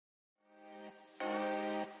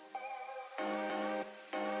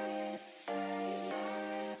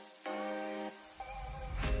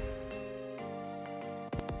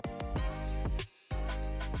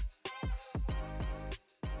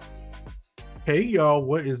Hey y'all,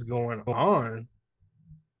 what is going on?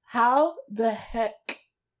 How the heck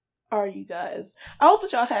are you guys? I hope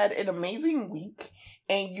that y'all had an amazing week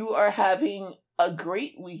and you are having a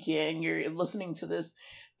great weekend. You're listening to this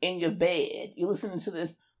in your bed. You're listening to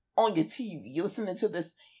this on your TV. You're listening to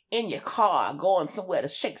this in your car, going somewhere to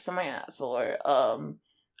shake some ass or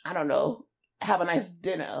I don't know, have a nice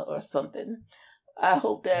dinner or something. I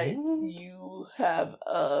hope that Ooh, you have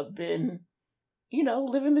been,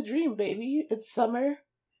 living the dream, baby. It's summer.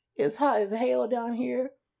 It's hot as hell down here.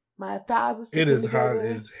 My thighs are it sticking is hot together.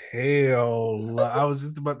 as hell. I was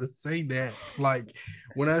just about to say that. Like,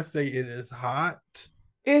 when I say it is hot,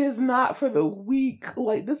 It is not for the weak.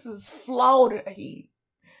 Like this is Florida heat.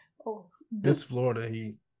 Oh, it's this Florida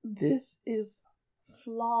heat. this is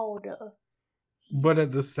Florida But at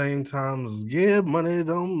heat. the same time, yeah, money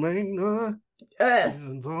don't make no Yes,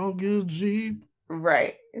 sense. All good Jeep.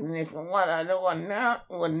 right. And if you want, I know what now.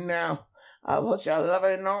 What now? I put your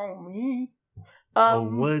loving on me. Oh,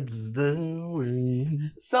 Um. what's the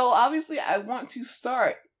way? So obviously, I want to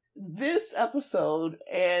start this episode,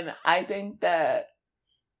 and I think that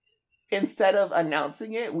instead of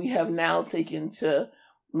announcing it, we have now taken to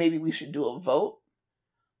maybe we should do a vote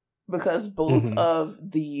because both Mhm. of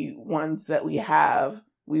the ones that we have,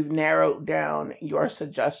 we've narrowed down your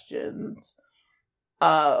suggestions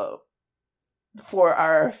uh for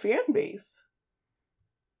our fan base.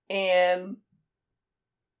 And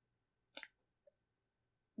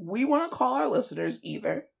we want to call our listeners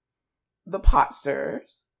either the pot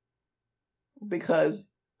stirrers,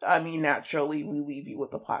 because I mean naturally we leave you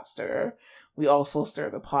with the pot stirrer. We also stir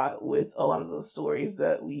the pot with a lot of the stories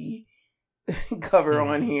that we cover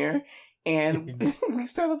on Mhm. here, and we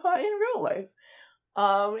stir the pot in real life.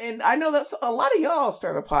 And I know that's a lot of y'all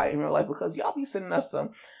stir the pot in real life because y'all be sending us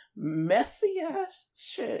some messy ass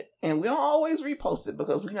shit, and we don't always repost it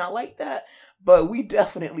because we not like that. But we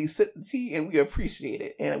definitely sip the tea and we appreciate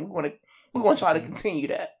it, and we want y'all to continue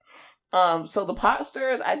that. So the pot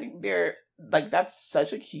stirrers, I think they're like that's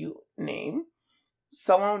such a cute name.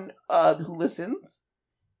 Someone who listens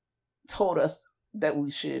told us that we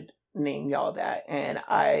should name y'all that, and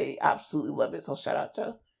I absolutely love it. So shout out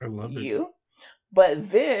to I love it. you.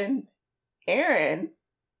 But then Aaron,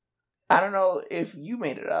 I don't know if you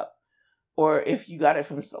made it up or if you got it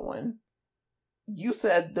from someone. You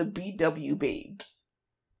said the BW babes.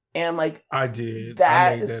 And like I did. I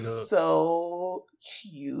that made is that up. so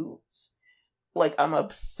cute. Like I'm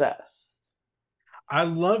obsessed. I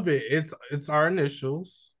love it. It's our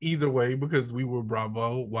initials either way because we were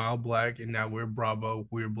Bravo while black and now we're Bravo,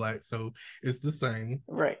 we're black. So it's the same.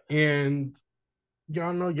 Right. And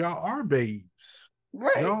y'all know y'all are babes.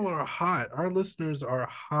 Right. Y'all are hot. Our listeners are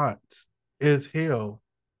hot as hell.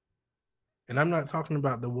 And I'm not talking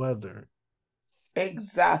about the weather.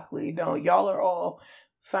 Exactly. No, y'all are all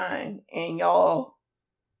fine and y'all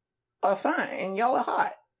are fine and y'all are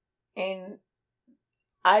hot. And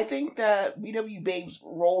I think that BW Babes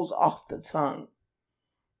rolls off the tongue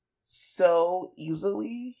so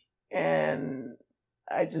easily, and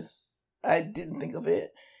I didn't think of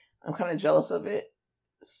it. I'm kind of jealous of it.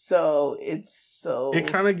 So it's It so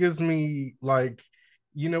kind of gives me like,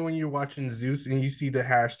 when you're watching Zeus and you see the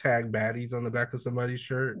hashtag baddies on the back of somebody's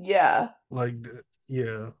shirt? yeah. Like,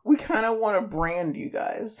 yeah. We kind of want to brand you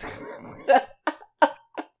guys.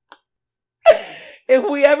 If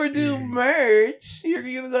we ever do merch, you're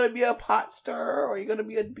either going to be a pot stir or you're going to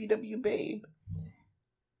be a BW babe.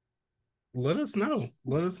 Let us know.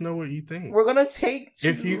 Let us know what you think. We're going to take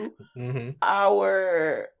If you, to mhm.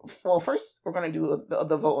 our. Well, first, we're going to do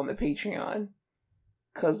the vote on the Patreon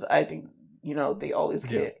because I think, they always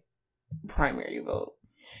Yeah. get primary vote.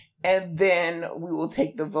 And then we will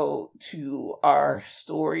take the vote to our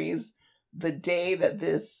stories the day that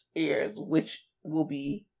this airs, which will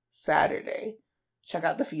be Saturday. Check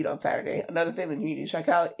out the feed on Saturday. Another thing that you need to check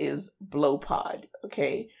out is Blow Pod.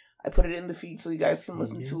 Okay, I put it in the feed so you guys can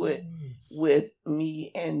listen to it Yes. with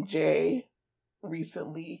me and Jay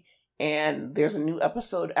recently. And there's a new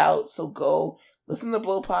episode out, so go listen to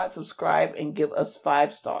Blow Pod, subscribe, and give us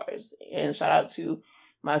 5 stars. And shout out to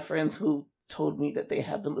my friends who told me that they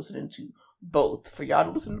have been listening to both. For y'all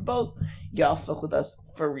to listen to both, y'all fuck with us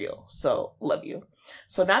for real. So love you.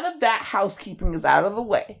 So now that housekeeping is out of the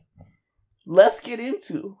way, let's get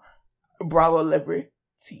into Bravo Liberty.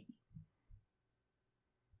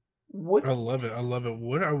 What? I love it. I love it.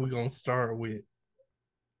 What are we gonna start with?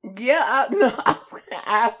 Yeah, no, I was gonna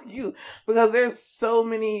ask you because there's so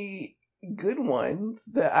many good ones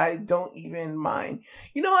that I don't even mind.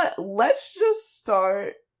 You know what? Let's just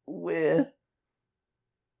start with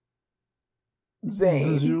The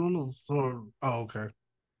Zayn. Jules or oh, okay.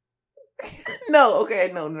 No,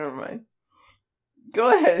 okay, no, never mind.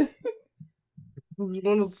 Go ahead. You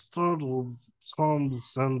want to start with Tom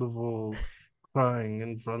Sandoval crying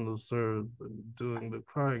in front of Sir, doing the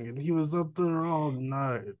crying, and he was up there all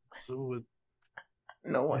night, so with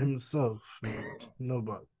No one. himself and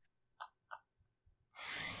nobody.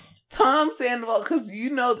 Tom Sandoval, because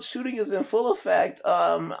the shooting is in full effect.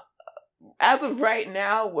 As of right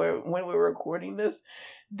now, when we're recording this,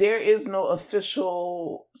 there is no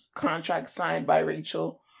official contract signed by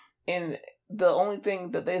Rachel, and the only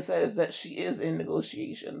thing that they said is that she is in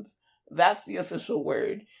negotiations. That's the official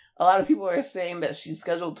word. A lot of people are saying that she's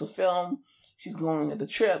scheduled to film, she's going on the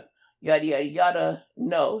trip, yada yada yada.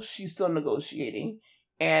 No, she's still negotiating,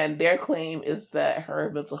 and their claim is that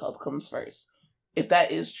her mental health comes first. If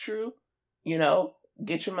that is true,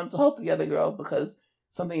 get your mental health together, girl, because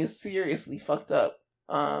something is seriously fucked up.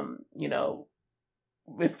 For you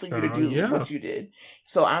to do what you did.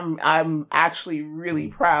 So I'm actually really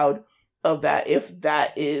proud of that. If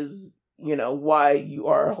that is why you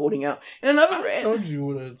are holding out. And another, I told you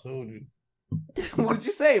what I told you. What did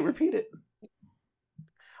you say? Repeat it.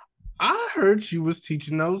 I heard she was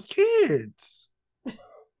teaching those kids.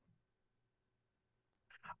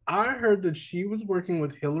 I heard that she was working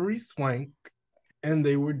with Hilary Swank, and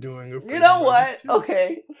they were doing a. You know what? Too.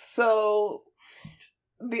 Okay, so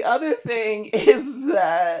the other thing is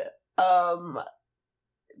that Tom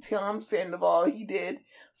Sandoval, he did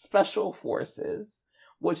Special Forces,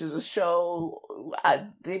 which is a show.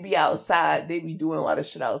 They be outside. They be doing a lot of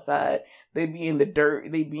shit outside. They be in the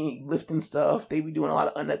dirt. They be lifting stuff. They be doing a lot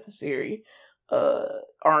of unnecessary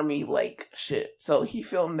army like shit. So he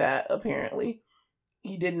filmed that. Apparently,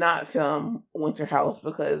 he did not film Winter House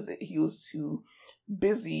because he was too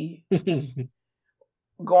busy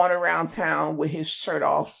going around town with his shirt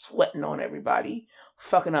off, sweating on everybody,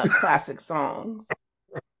 fucking up classic songs.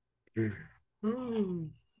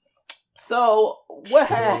 So what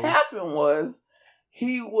had happened was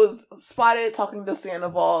he was spotted talking to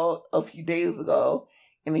Sandoval a few days ago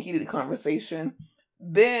in a heated conversation.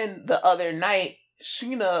 Then the other night,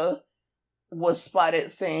 Sheena was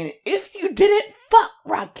spotted saying, "If you didn't fuck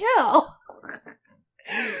Raquel."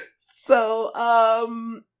 So,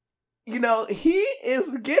 he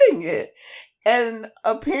is getting it. And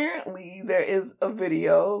apparently there is a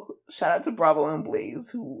video, shout out to Bravo and Blaze,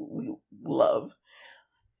 who we love.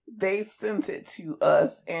 They sent it to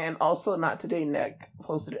us, and also Not Today Neck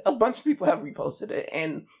posted it. A bunch of people have reposted it,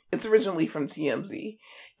 and it's originally from TMZ.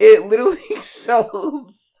 It literally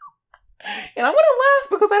shows, and I'm gonna laugh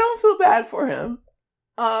because I don't feel bad for him.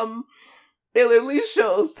 It literally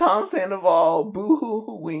shows Tom Sandoval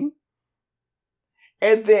boo-hoo-hooing,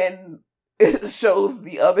 and then it shows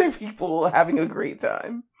the other people having a great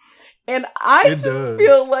time. And I just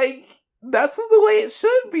feel like that's the way it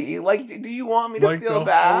should be. Like, do you want me to feel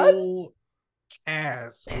bad? The whole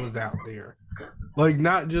cast was out there. Like,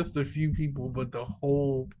 not just a few people, but the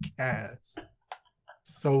whole cast.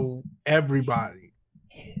 So, everybody.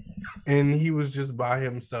 And he was just by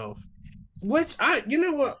himself. Which, you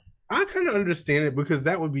know what? I kind of understand it because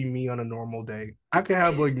that would be me on a normal day. I could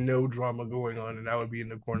have like no drama going on and I would be in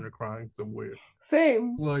the corner crying somewhere.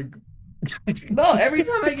 Same. Like, no, every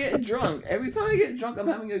time I get drunk, I'm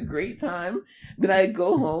having a great time. Then I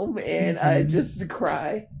go home and I just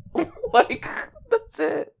cry. Like, that's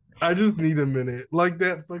it. I just need a minute. Like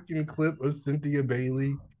that fucking clip of Cynthia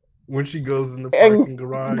Bailey when she goes in the parking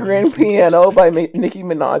garage. Grand Piano by Nicki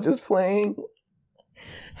Minaj is playing. Am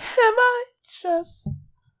I just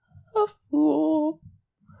a fool?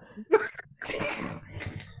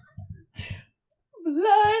 Blind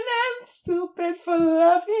and stupid for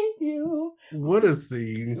loving you. What a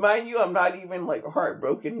scene. Mind you, I'm not even like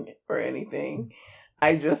heartbroken or anything.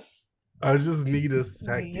 I just need a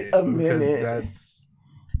second. A minute. Because that's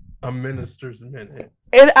a minister's minute.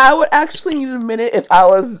 And I would actually need a minute if I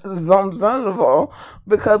was Sandoval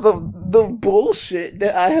because of the bullshit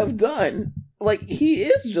that I have done. Like, he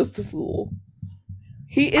is just a fool.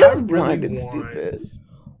 He is blind and stupid.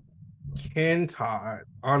 Ken Todd,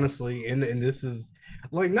 honestly, and this is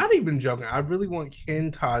like not even joking. I really want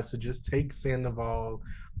Ken Todd to just take Sandoval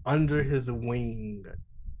under his wing,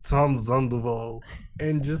 Tom Sandoval,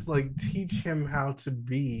 and just like teach him how to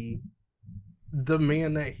be the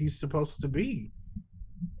man that he's supposed to be.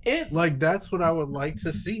 It's like that's what I would like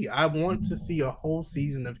to see. I want to see a whole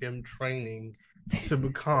season of him training to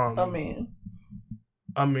become a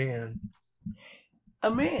man.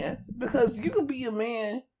 Because you could be a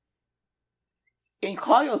man and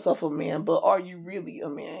call yourself a man, but are you really a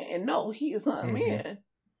man? And no, he is not a man.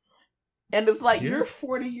 And it's like, you're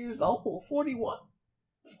 40 years old, 41,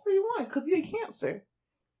 because he had cancer.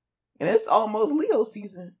 And it's almost Leo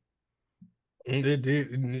season. And it did,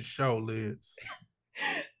 and it show is.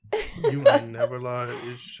 You ain't never lied.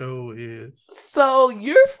 It show is. So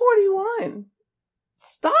you're 41.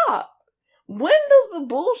 Stop. When does the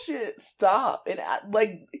bullshit stop? And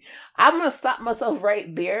I'm gonna stop myself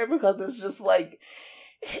right there because it's just like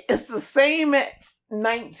it's the same at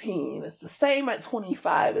 19. It's the same at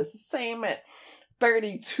 25. It's the same at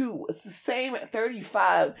 32. It's the same at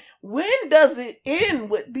 35. When does it end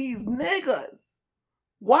with these niggas?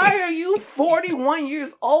 Why are you 41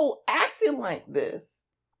 years old acting like this?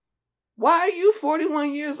 Why are you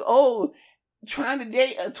 41 years old trying to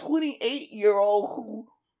date a 28-year-old who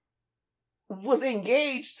was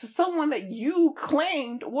engaged to someone that you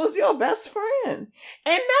claimed was your best friend? And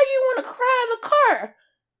now you want to cry in the car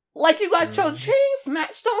like you got your chain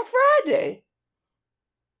snatched on Friday.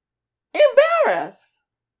 Embarrassed.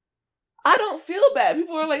 I don't feel bad.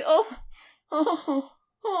 People are like, oh,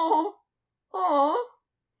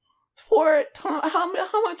 poor Tom.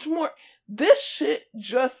 How much more? This shit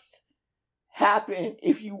just happened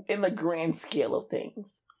if you, in the grand scale of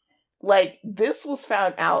things. Like, this was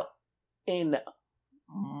found out in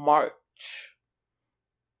March.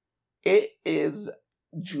 It is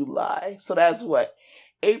July. So that's what?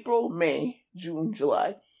 April, May, June,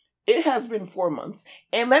 July. It has been 4 months.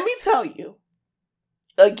 And let me tell you,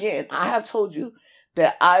 again, I have told you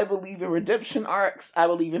that I believe in redemption arcs. I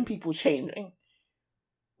believe in people changing.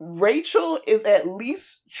 Rachel is at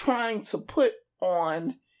least trying to put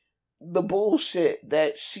on the bullshit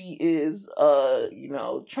that she is,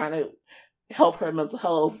 trying to help her mental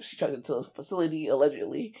health. She checked into a facility,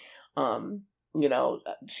 allegedly.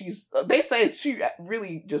 They say she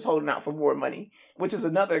really just holding out for more money, which is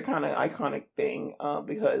another kind of iconic thing,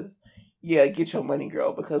 because, yeah, get your money,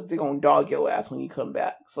 girl, because they're going to dog your ass when you come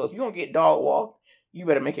back. So if you're going to get dog walked, you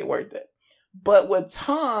better make it worth it. But with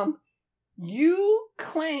Tom, you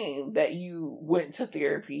claim that you went to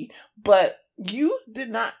therapy, but you did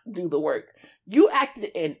not do the work. You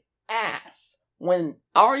acted an ass. When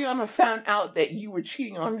Ariana found out that you were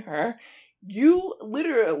cheating on her, you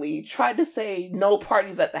literally tried to say no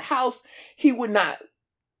parties at the house. He would not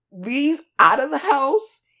leave out of the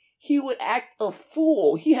house. He would act a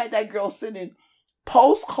fool. He had that girl sending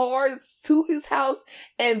postcards to his house.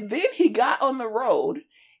 And then he got on the road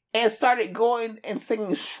and started going and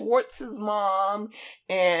singing Schwartz's Mom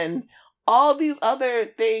and all these other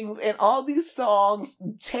things and all these songs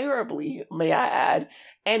terribly, may I add,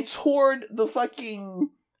 and toured the fucking,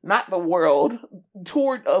 not the world,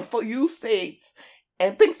 toured a few states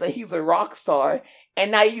and thinks that he's a rock star.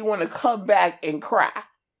 And now you want to come back and cry.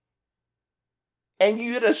 And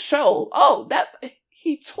you did a show. Oh,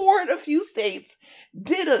 he toured a few states,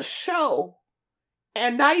 did a show,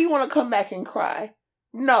 and now you want to come back and cry.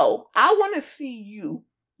 No, I want to see you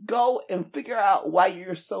go and figure out why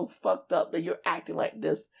you're so fucked up that you're acting like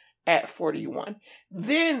this at 41.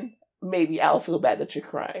 Then maybe I'll feel bad that you're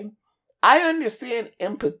crying. I understand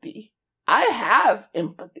empathy. I have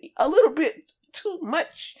empathy. A little bit too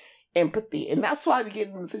much empathy. And that's why I be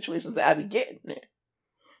getting in the situations that I be getting in.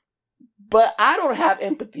 But I don't have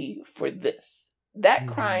empathy for this. That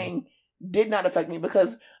crying did not affect me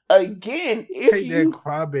because, again, if take that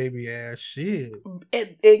crybaby ass shit.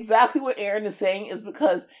 Exactly what Aaron is saying is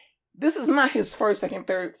because this is not his first, second,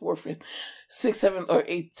 third, fourth, fifth, sixth, seventh, or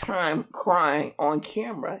eighth time crying on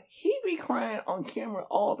camera. He be crying on camera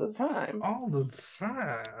all the time. All the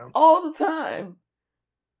time. All the time.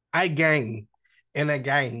 I gang. And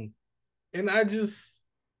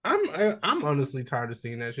I'm honestly tired of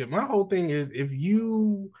seeing that shit. My whole thing is, if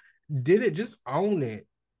you did it, just own it.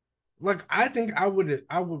 Like, I think I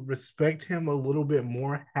would respect him a little bit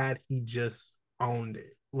more had he just owned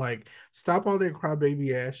it. Like, stop all that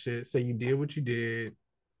crybaby ass shit. Say you did what you did.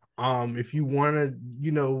 If you want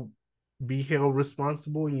to, be held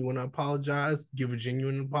responsible and you want to apologize, give a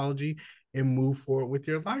genuine apology and move forward with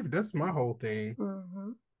your life. That's my whole thing.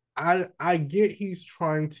 Mm-hmm. I get he's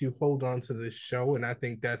trying to hold on to this show, and I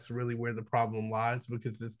think that's really where the problem lies,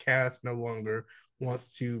 because this cast no longer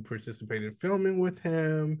wants to participate in filming with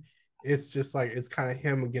him. It's just like, it's kind of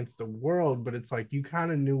him against the world, but it's like, you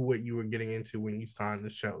kind of knew what you were getting into when you signed the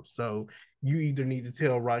show. So you either need to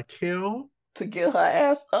tell Raquel to get her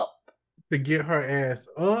ass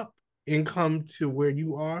up and come to where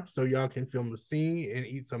you are so y'all can film a scene and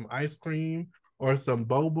eat some ice cream or some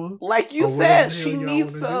boba. Like you said, she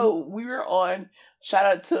needs we were on, shout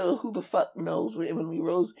out to Who the Fuck Knows with Emily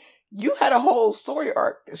Rose. You had a whole story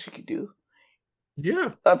arc that she could do.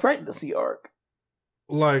 Yeah. A pregnancy arc.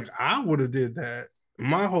 Like, I would have did that.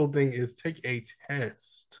 My whole thing is take a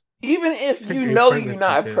test. Even if you know you're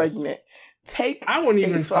not pregnant, take I wouldn't a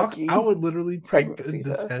even talk. fucking I would literally take pregnancy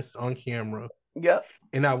the test. test on camera, Yep.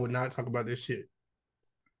 and I would not talk about this shit.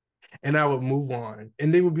 And I would move on.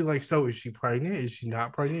 And they would be like, so is she pregnant? Is she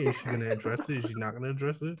not pregnant? Is she going to address it? Is she not going to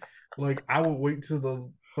address it? Like, I would wait till the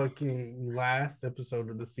fucking last episode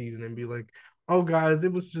of the season and be like, oh, guys,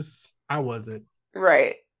 it was just, I wasn't.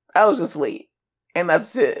 Right. I was just late. And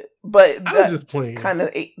that's it. But I was just playing.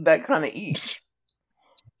 That kind of eats.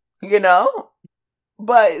 You know?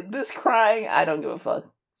 But this crying, I don't give a fuck.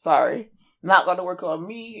 Sorry. Not going to work on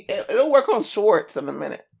me. It'll work on Schwartz in a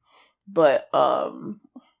minute. But,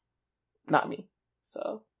 not me.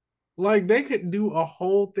 So, like, they could do a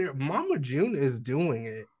whole Mama June is doing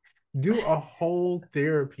it. Do a whole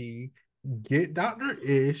therapy. Get Dr.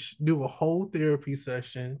 Ish. Do a whole therapy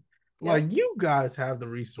session. Yep. Like, you guys have the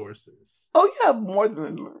resources. Oh, you have more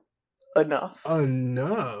than enough.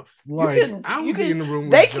 Like, I would be in the room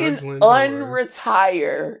with they Judge can Lindor.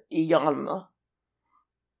 Unretire Iyanla.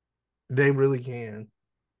 They really can.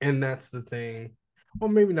 And that's the thing. Well,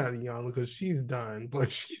 maybe not Iyanla because she's done.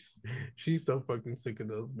 Like, she's so fucking sick of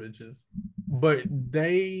those bitches. But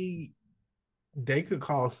they could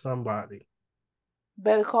call somebody.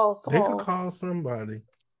 Better call Saul. They could call somebody.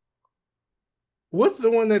 What's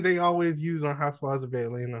the one that they always use on Housewives of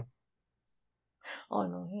Atlanta? Oh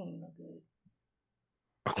no, he ain't no good.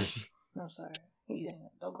 I'm sorry.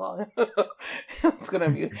 Don't call him. It's gonna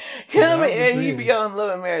be him, and he be on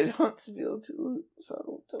Love and Marriage Huntsville too.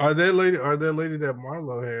 So are there lady that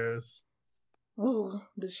Marlo has? Ooh,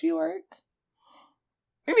 does she work?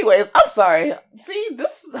 Anyways, I'm sorry. See,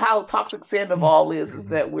 this is how toxic Sandoval is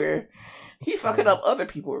that he fucking up other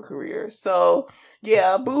people's careers. So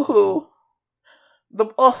yeah, boo-hoo. The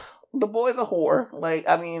boy's a whore. Like,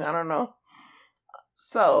 I mean, I don't know.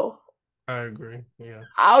 So I agree. Yeah.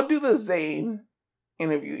 I'll do the Zayn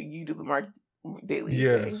interview. You do the Mark Daly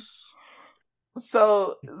thing.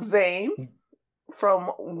 So Zayn from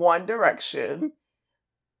One Direction.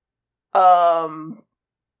 I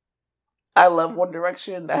love One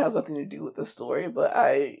Direction. That has nothing to do with the story, but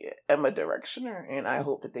I am a Directioner, and I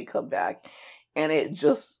hope that they come back. And it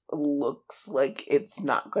just looks like it's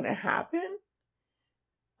not going to happen.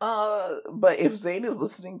 But if Zayn is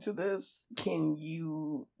listening to this, can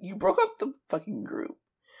you broke up the fucking group.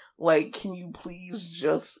 Like, can you please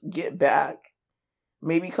just get back?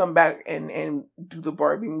 Maybe come back and do the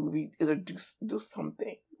Barbie movie, or do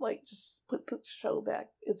something. Like, just put the show back.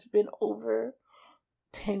 It's been over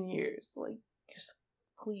 10 years. Like, just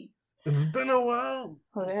please. It's been a while.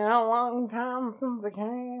 It's been a long time since I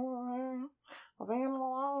came. It's been a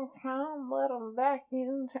long time, let them back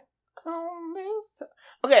in town.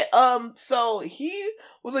 Okay, so he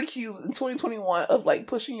was accused in 2021 of like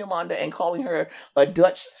pushing Yolanda and calling her a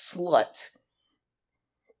Dutch slut.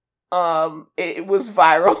 It was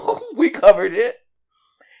viral. We covered it.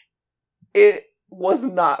 It was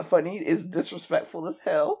not funny. It's disrespectful as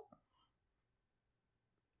hell.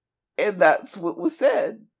 And that's what was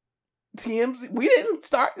said. TMZ, we didn't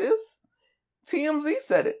start this. TMZ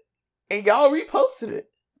said it. And y'all reposted it.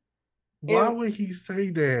 Why would he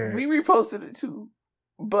say that? We reposted it too.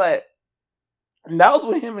 But that was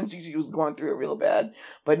when him and Gigi was going through it real bad.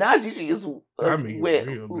 But now Gigi is with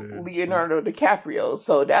Leonardo DiCaprio.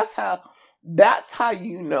 So that's how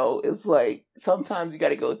you know it's like sometimes you got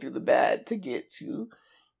to go through the bad to get to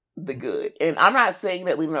the good. And I'm not saying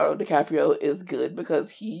that Leonardo DiCaprio is good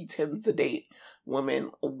because he tends to date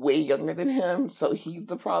women way younger than him. So he's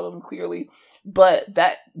the problem clearly. But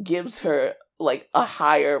that gives her like a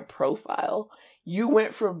higher profile. You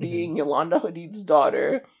went from being Yolanda Hadid's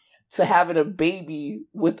daughter to having a baby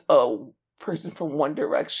with a person from One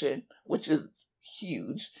Direction, which is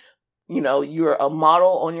huge. You know, you're a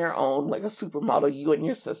model on your own, like a supermodel, you and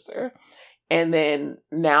your sister. And then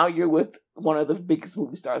now you're with one of the biggest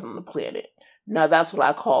movie stars on the planet. Now that's what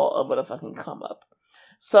I call a motherfucking come up.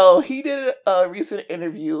 So he did a recent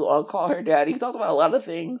interview on Call Her Daddy. He talked about a lot of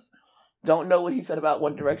things. Don't know what he said about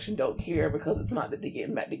One Direction. Don't care because it's not that they're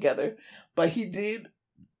getting back together. But he did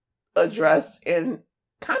address and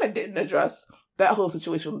kind of didn't address that whole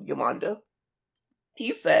situation with Yolanda.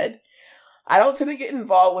 He said, I don't tend to get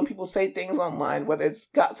involved when people say things online, whether it's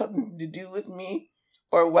got something to do with me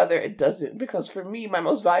or whether it doesn't. Because for me, my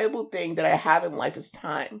most valuable thing that I have in life is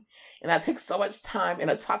time. And that takes so much time in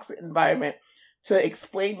a toxic environment to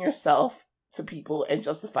explain yourself to people and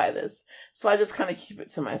justify this. So I just kind of keep it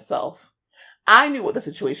to myself. I knew what the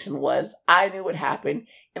situation was. I knew what happened.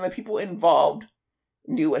 And the people involved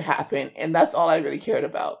knew what happened. And that's all I really cared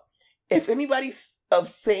about. If anybody of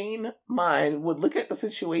sane mind would look at the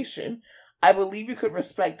situation, I believe you could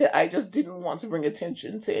respect that I just didn't want to bring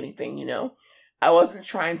attention to anything, you know? I wasn't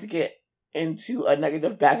trying to get into a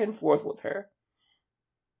negative back and forth with her.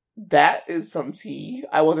 That is some tea.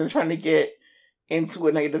 I wasn't trying to get into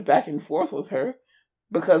a negative back and forth with her,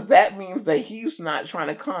 because that means that he's not trying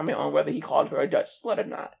to comment on whether he called her a Dutch slut or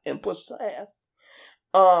not and pushed her ass.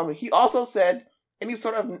 He also said any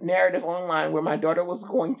sort of narrative online where my daughter was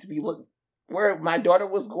going to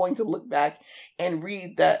look back and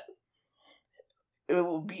read that, it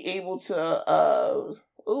will be able to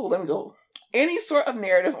any sort of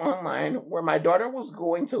narrative online where my daughter was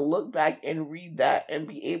going to look back and read that and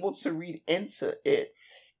be able to read into it,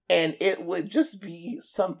 and it would just be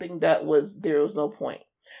something there was no point.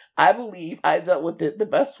 I believe I dealt with it the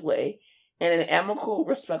best way, in an amicable,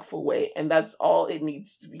 respectful way, and that's all it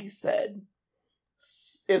needs to be said.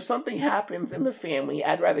 If something happens in the family,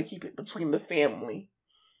 I'd rather keep it between the family.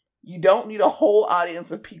 You don't need a whole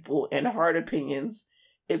audience of people and hard opinions.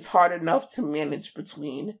 It's hard enough to manage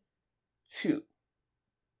between two.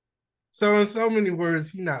 So in so many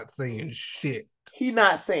words, he not saying shit. He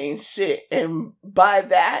not saying shit. And by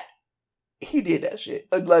that, he did that shit.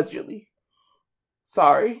 Allegedly.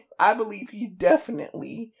 Sorry. I believe he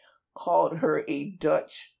definitely called her a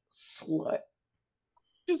Dutch slut.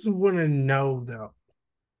 Just want to know, though.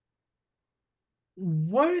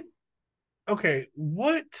 What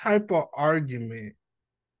type of argument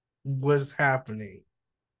was happening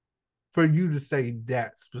for you to say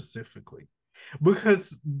that specifically?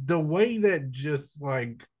 Because the way that just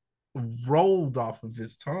like rolled off of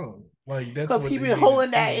his tongue, like that's because he been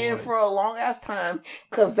holding that in for a long ass time.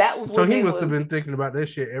 Because that was so he must have been thinking about that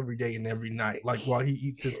shit every day and every night, like while he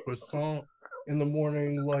eats his croissant in the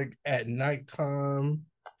morning, like at nighttime.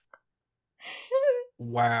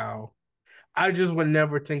 Wow. I just would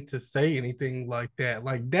never think to say anything like that.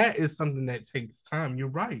 Like, that is something that takes time. You're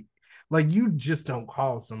right. Like, you just don't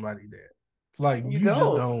call somebody that. Like, you just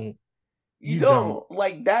don't. You don't.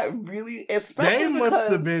 Like, that really, especially they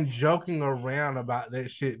must have been joking around about that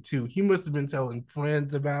shit, too. He must have been telling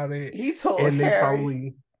friends about it. He told and Harry. They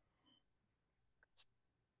probably...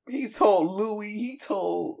 He told Louis. He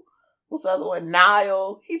told, what's the other one?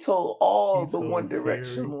 Niall. He told all the One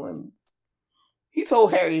Direction ones. He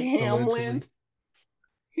told Harry Hamlin. Allegedly.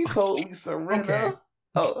 He told Lisa Rinna. Okay.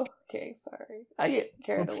 Oh, okay. Sorry. I get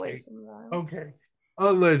carried away sometimes. Okay.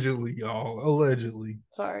 Allegedly, y'all. Allegedly.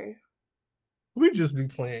 Sorry. We just be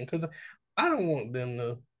playing because I don't want them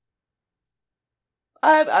to.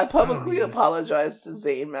 I publicly apologize to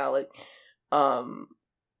Zayn Malik.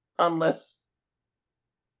 Unless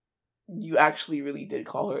you actually really did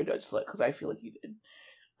call her a Dutch slut, because I feel like you did.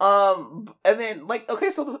 And then, like, okay,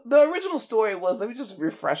 so the original story was, let me just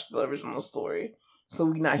refresh the original story so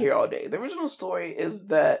we're not here all day. The original story is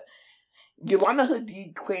that Yolanda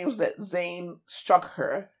Hadid claims that Zayn struck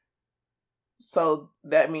her. So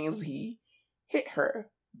that means he hit her.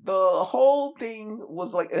 The whole thing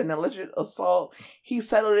was like an alleged assault. He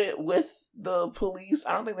settled it with the police.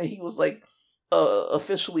 I don't think that he was like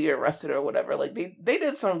officially arrested or whatever. Like they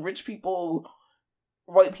did some rich people,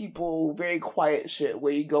 white people, very quiet shit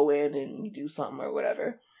where you go in and you do something or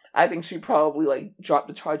whatever. I think she probably like dropped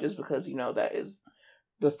the charges because, you know, that is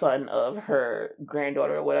the son of her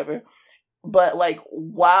granddaughter or whatever. But like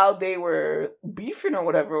while they were beefing or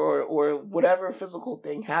whatever, or whatever physical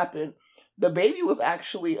thing happened, the baby was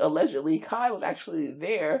actually allegedly, Kai was actually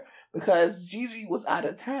there because Gigi was out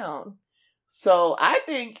of town. So I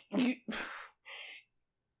think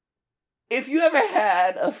if you ever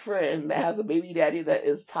had a friend that has a baby daddy that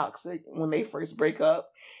is toxic when they first break up,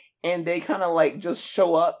 and they kind of like just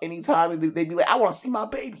show up anytime and they'd be like, I want to see my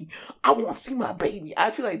baby. I want to see my baby.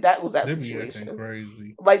 I feel like that was that situation.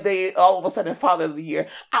 Crazy. Like they all of a sudden Father of the Year,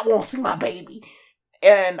 I want to see my baby.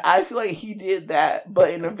 And I feel like he did that,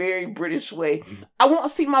 but in a very British way. I want to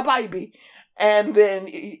see my baby. And then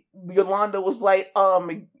Yolanda was like,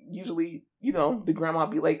 usually, you know, the grandma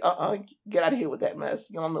be like, get out of here with that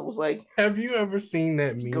mess. Yolanda was like, have you ever seen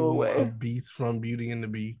that meme go away. Of Beast from Beauty and the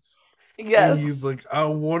Beast? Yes. And he's like, I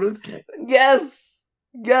want to see. Yes.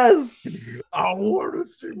 I want to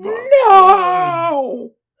see my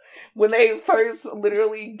No. When they first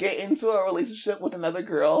literally get into a relationship with another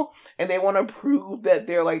girl and they want to prove that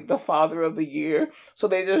they're like the Father of the Year, so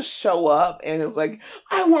they just show up and it's like,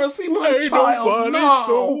 I want to see my child now.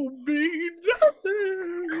 Told me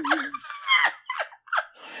nothing.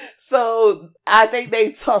 So I think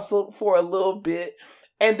they tussled for a little bit.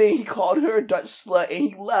 And then he called her a Dutch slut and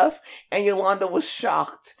he left. And Yolanda was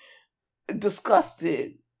shocked,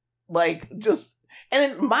 disgusted. Like, just...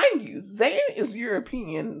 And then, mind you, Zayn is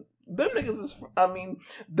European. Them niggas is...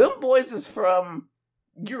 them boys is from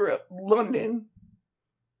Europe, London.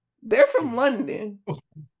 They're from London.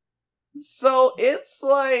 So it's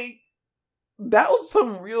like... that was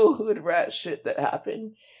some real hood rat shit that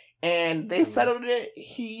happened. And they settled it.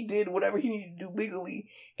 He did whatever he needed to do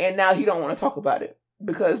legally, and now he don't want to talk about it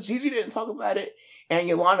because Gigi didn't talk about it, and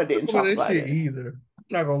Yolanda didn't talk about it either. I'm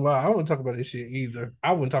not gonna lie, I wouldn't talk about this shit either.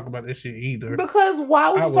 I wouldn't talk about this shit either. Because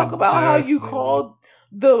why would you talk about how you called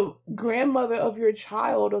the grandmother of your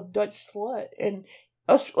child a Dutch slut and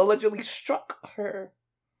allegedly struck her?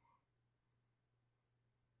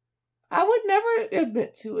 I would never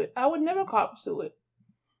admit to it. I would never cop to it.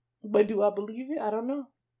 But do I believe it? I don't know.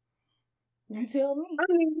 You tell me. I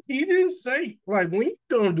mean, he didn't say, like, when you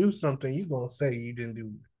don't do something, you gonna say you didn't do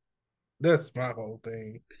it. That's my whole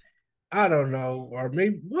thing. I don't know. Or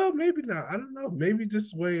maybe not. I don't know. Maybe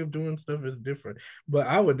this way of doing stuff is different. But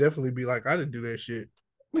I would definitely be like, I didn't do that shit.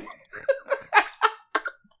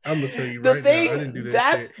 I'm gonna tell you now, I didn't do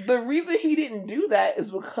that shit. The reason he didn't do that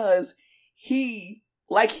is because he,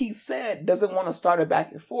 like he said, doesn't want to start it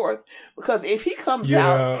back and forth. Because if he comes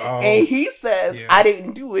out and he says, I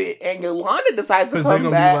didn't do it, and Yolanda decides to come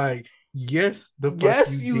back, be like, yes,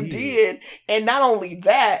 you did. And not only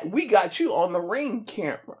that, we got you on the Ring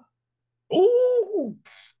camera. Oh,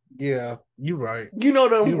 yeah, you're right. You know,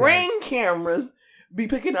 the Ring cameras be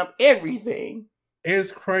picking up everything.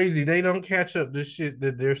 It's crazy. They don't catch up the shit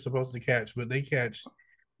that they're supposed to catch, but they catch,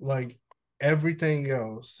 like, everything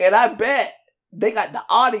else. And I bet they got the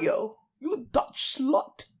audio. You Dutch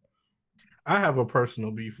slut. I have a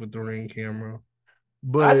personal beef with the Ring camera.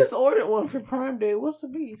 But I just ordered one for Prime Day. What's the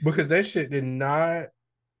beef? Because that shit did not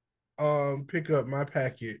pick up my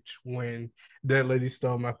package when that lady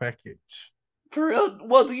stole my package. For real?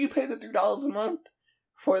 Well, do you pay the $3 a month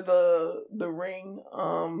for the Ring?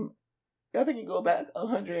 I think you go back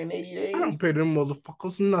 180 days. I don't pay them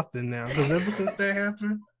motherfuckers nothing now. Because ever since that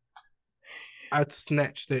happened, I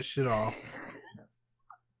snatched that shit off.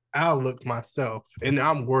 I'll look myself. And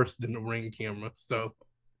I'm worse than the Ring camera. So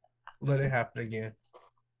let it happen again.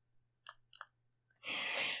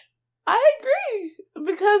 I agree.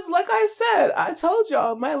 Because like I said, I told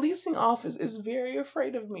y'all my leasing office is very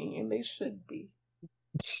afraid of me. And they should be.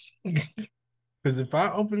 Because if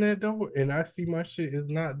I open that door and I see my shit is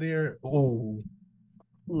not there,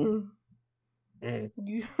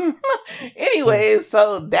 Anyways,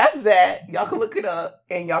 so that's that. Y'all can look it up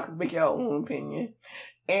and y'all can make your own opinion.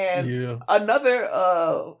 And another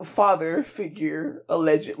father figure,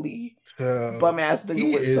 allegedly, bum ass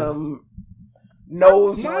nigga with some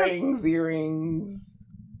nose rings, earrings.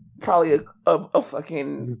 Probably a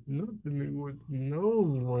fucking nose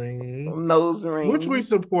ring, which we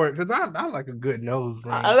support because I like a good nose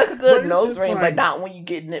ring. I like a good nose ring, but not when you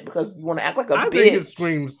getting it because you want to act like a bitch. I think it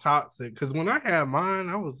screams toxic because when I had mine,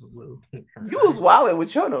 I was a little. You was wilding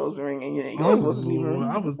with your nose ring, and yours wasn't even.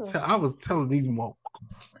 I was telling these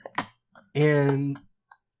motherfuckers, and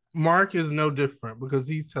Mark is no different because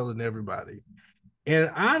he's telling everybody,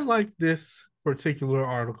 and I like this particular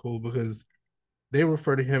article because they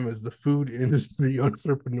refer to him as the food industry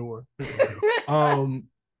entrepreneur. But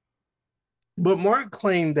Mark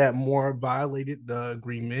claimed that Moore violated the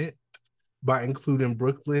agreement by including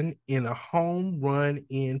Brooklyn in a home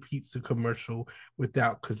run-in pizza commercial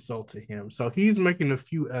without consulting him. So he's making a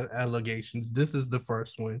few allegations. This is the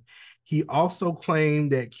first one. He also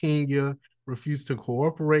claimed that Kenya refused to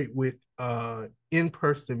cooperate with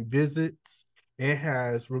in-person visits and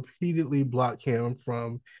has repeatedly blocked him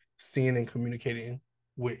from seeing and communicating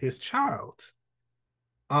with his child.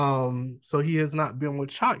 So he has not been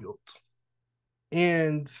with child.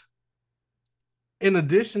 And in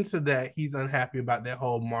addition to that, he's unhappy about that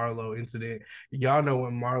whole Marlo incident. Y'all know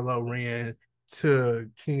when Marlo ran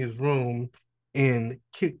to Kenya's room and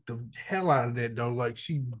kicked the hell out of that door, like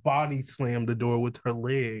she body slammed the door with her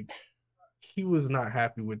leg. He was not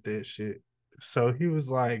happy with that shit. So he was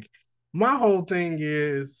like, my whole thing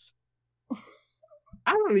is,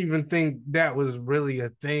 I don't even think that was really a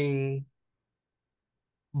thing,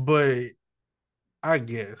 but I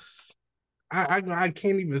guess I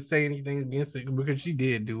can't even say anything against it because she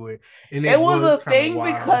did do it, and it was a thing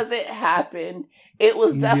because it happened. It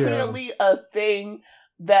was definitely a thing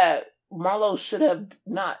that Marlo should have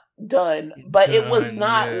not done, but it was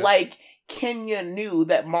not like Kenya knew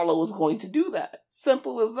that Marlo was going to do that.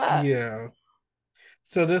 Simple as that. Yeah.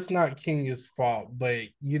 So that's not Kenya's fault, but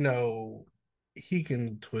he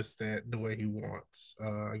can twist that the way he wants,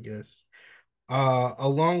 I guess.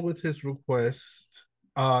 Along with his request,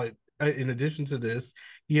 in addition to this,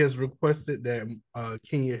 he has requested that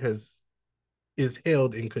Kenya is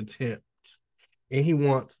held in contempt, and he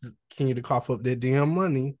wants Kenya to cough up that damn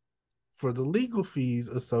money for the legal fees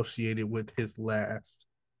associated with his last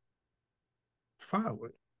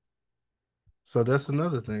filing. So that's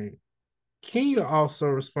another thing. Kenya also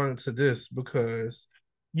responded to this because,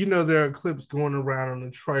 there are clips going around on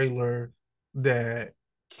the trailer that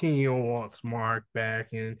Kenya wants Mark back,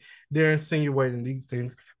 and they're insinuating these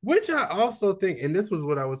things, which I also think, and this was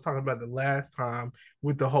what I was talking about the last time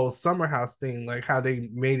with the whole Summer House thing, like how they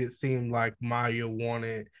made it seem like Maya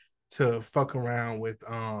wanted to fuck around with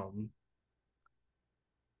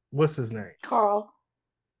what's his name? Carl.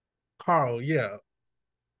 Carl, yeah.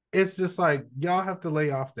 It's just like y'all have to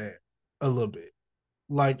lay off that a little bit.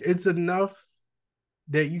 Like it's enough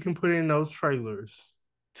that you can put in those trailers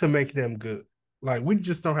to make them good. Like we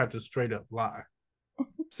just don't have to straight up lie.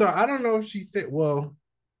 So I don't know if she said, well,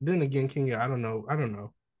 then again, Kenya, I don't know. I don't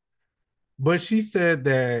know. But she said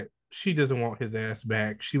that she doesn't want his ass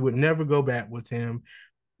back. She would never go back with him.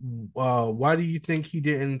 Why do you think he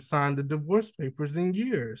didn't sign the divorce papers in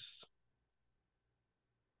years?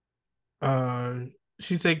 Uh,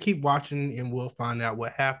 she said, keep watching and we'll find out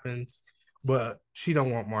what happens. But she don't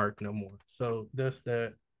want Mark no more. So that's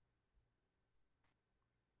that.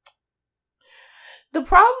 The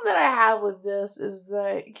problem that I have with this is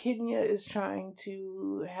that Kenya is trying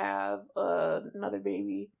to have another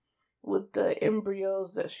baby with the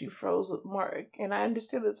embryos that she froze with Mark. And I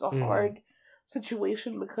understand it's a hard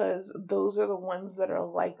situation because those are the ones that are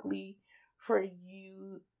likely for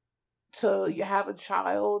you to have a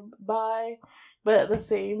child by. But at the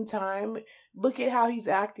same time, look at how he's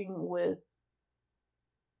acting with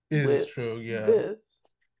It is true, yeah. this.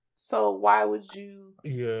 So why would you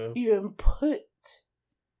even put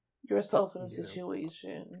yourself in a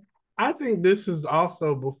situation? I think this is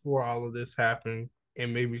also before all of this happened,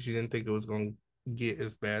 and maybe she didn't think it was going to get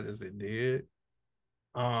as bad as it did.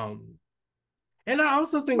 And I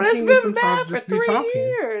also think Kenya sometimes just be talking.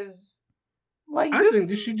 Years. Like I think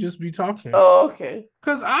she just be talking. Oh, okay.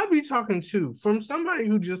 Because I be talking too. From somebody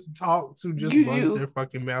who just talks, who just runs their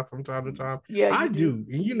fucking mouth from time to time. Yeah, I do.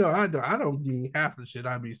 And I don't mean half the shit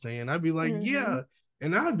I be saying. I be like, yeah,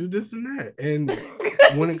 and I'll do this and that. And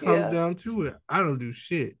when it comes down to it, I don't do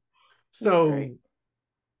shit. So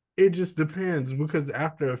it just depends, because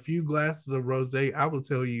after a few glasses of rosé, I will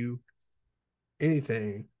tell you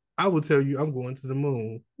anything. I will tell you I'm going to the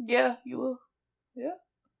moon. Yeah, you will. Yeah.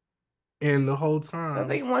 And the whole time, I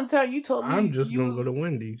think one time you told me I'm just gonna go to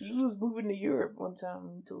Wendy's. You was moving to Europe one time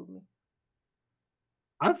when you told me.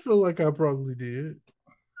 I feel like I probably did.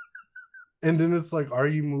 And then it's like, are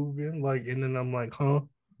you moving? Like, and then I'm like, huh?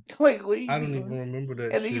 Like, what are you I don't even remember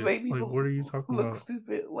that and shit. then you make people like, what are you talking look about?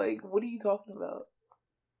 stupid. Like, what are you talking about?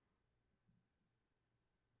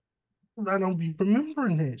 I don't be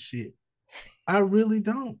remembering that shit. I really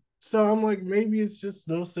don't. So I'm like, maybe it's just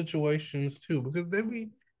those situations too, because they be,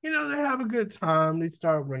 they have a good time. They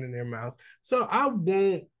start running their mouth. So I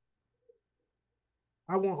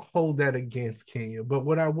won't hold that against Kenya. But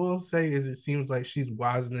what I will say is it seems like she's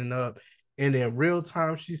wisening up. And in real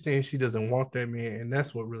time, she's saying she doesn't want that man. And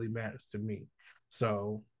that's what really matters to me.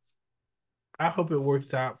 So I hope it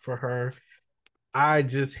works out for her. I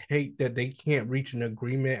just hate that they can't reach an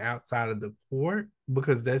agreement outside of the court,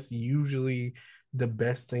 because that's usually the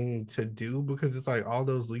best thing to do, because it's like all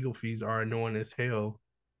those legal fees are annoying as hell.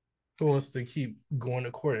 Who wants to keep going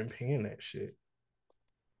to court and paying that shit?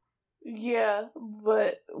 Yeah,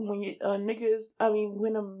 but when you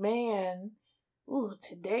when a man,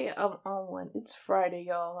 today I'm on one. It's Friday,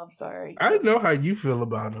 y'all. I'm sorry. I know how you feel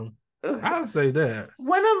about them. I'll say that.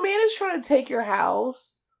 When a man is trying to take your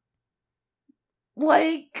house,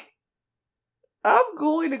 like, I'm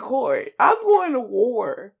going to court. I'm going to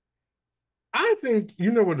war. I think,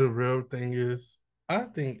 you know what the real thing is? I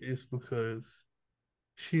think it's because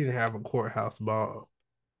she didn't have a courthouse bob.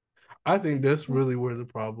 I think that's really where the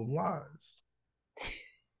problem lies.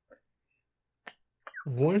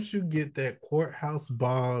 Once you get that courthouse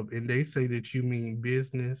bob and they say that you mean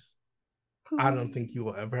business, please. I don't think you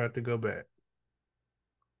will ever have to go back.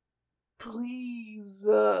 Please.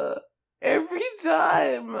 Every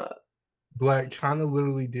time. Black China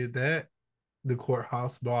literally did that. The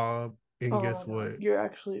courthouse bob. And guess what? You're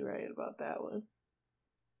actually right about that one.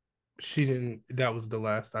 She didn't. That was the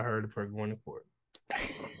last I heard of her going to court.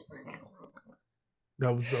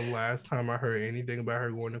 That was the last time I heard anything about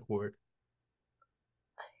her going to court.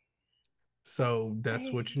 So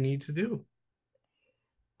that's what you need to do.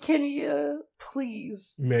 Can you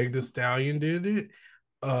please? Meg Thee Stallion did it.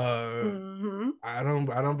 I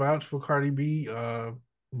don't vouch for Cardi B.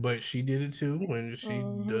 But she did it too when she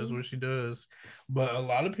does what she does. But a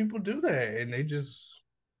lot of people do that, and they just.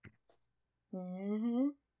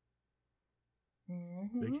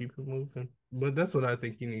 They keep it moving. But that's what I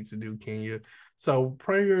think you need to do, Kenya. So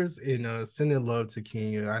prayers and sending love to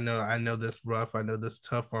Kenya. I know that's rough. I know that's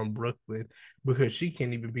tough on Brooklyn because she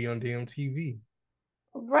can't even be on damn TV.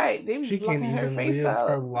 Right. They be She can't blocking her even face live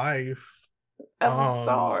her out life as a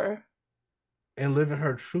star. and living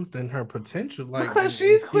her truth and her potential. Like Because and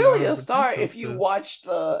she's see all clearly her a star potential. if you watch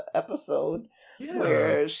the episode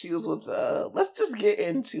where she was with let's just get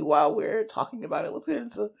into while we're talking about it, let's get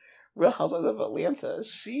into Real Housewives of Atlanta.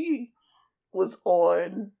 She was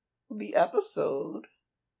on the episode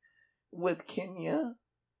with Kenya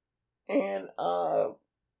and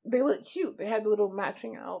they look cute. They had the little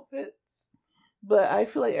matching outfits. But I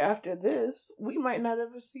feel like after this, we might not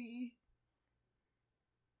ever see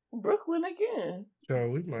Brooklyn again. So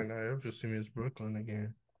we might not ever see Miss Brooklyn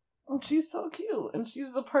again. And she's so cute. And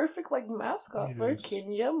she's the perfect mascot for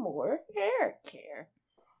Kenya Moore hair care.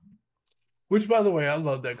 Which, by the way, I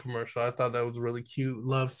love that commercial. I thought that was really cute.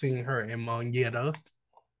 Love seeing her in Mongetta.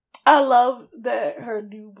 I love that her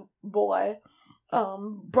new boy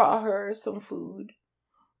brought her some food.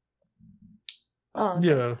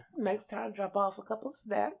 Yeah. Next time, drop off a couple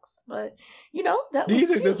snacks. But, that Do was you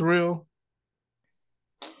think cute. that's real?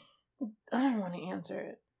 I don't want to answer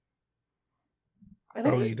it. I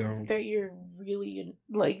think you don't. That you're really,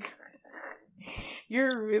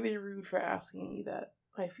 you're really rude for asking me that,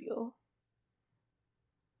 I feel.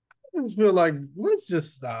 I just feel like, let's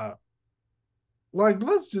just stop.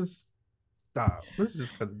 Let's just stop. Let's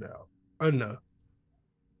just cut it out.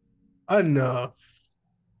 Enough.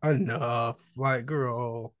 Like,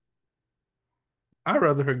 girl, I'd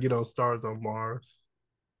rather her get on Stars on Mars.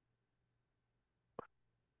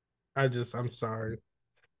 I'm sorry.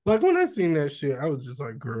 Like, when I seen that shit, I was just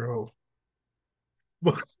like, girl.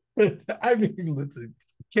 But, I mean, listen,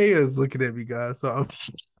 Kaya is looking at me, guys, so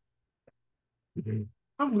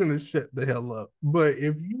I'm going to shut the hell up. But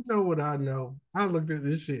if you know what I know, I looked at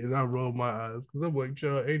this shit and I rolled my eyes because I'm like,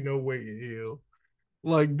 child, ain't no way in hell.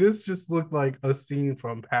 Like, this just looked like a scene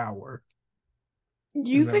from Power.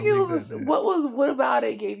 You think it was what about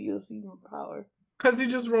it gave you a scene from Power? Because he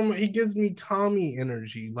gives me Tommy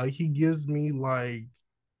energy. Like, he gives me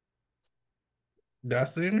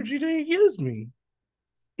that's the energy that he gives me.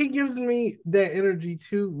 He gives me that energy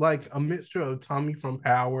too, like a mixture of Tommy from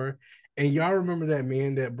Power. And y'all remember that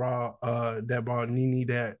man that brought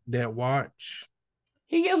Nene that watch?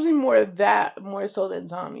 He gives me more of that, more so than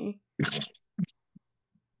Tommy.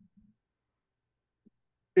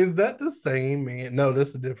 Is that the same man? No,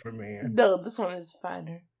 that's a different man. No, this one is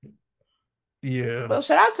finer. Yeah. Well,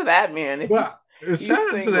 shout out to that man. Shout out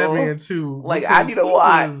to that man too. Like, I need to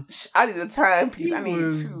watch. I need a timepiece. I need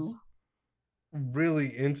two.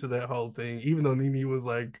 Really into that whole thing, even though Nene was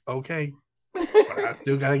like, okay, but I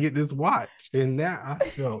still gotta get this watch. And that I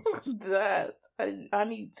felt that I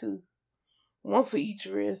need two. One for each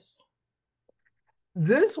wrist.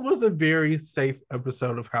 This was a very safe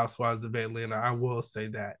episode of Housewives of Atlanta. I will say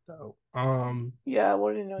that though. Yeah, I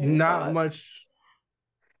want to know your thoughts.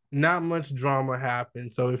 Not much drama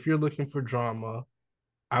happened. So if you're looking for drama,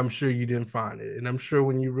 I'm sure you didn't find it. And I'm sure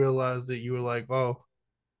when you realized it, you were like, oh,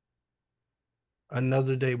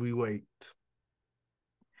 another day we wait.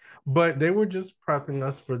 But they were just prepping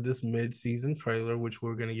us for this mid-season trailer, which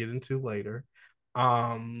we're going to get into later.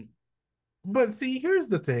 But see, here's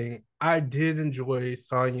the thing. I did enjoy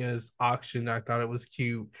Sonya's auction. I thought it was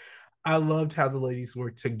cute. I loved how the ladies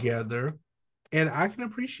worked together. And I can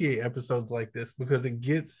appreciate episodes like this because it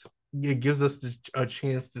gives us a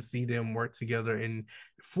chance to see them work together and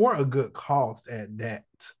for a good cause at that.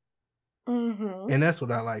 Mm-hmm. And that's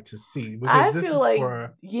what I like to see. I feel like,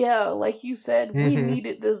 like you said, we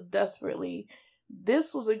needed this desperately.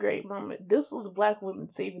 This was a great moment. This was Black women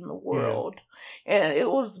saving the world. Yeah. And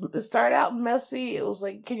it started out messy. It was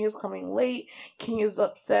like Kenya's coming late. Kenya's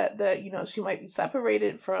upset that, she might be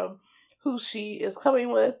separated from who she is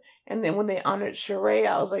coming with. And then when they honored Sheree,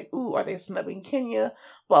 I was like, ooh, are they snubbing Kenya?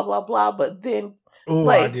 Blah, blah, blah. But then...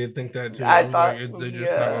 I did think that too. I thought, like, they're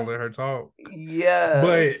just not going to let her talk.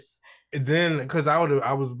 Yes. But then, because I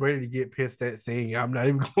was ready to get pissed at seeing you. I'm not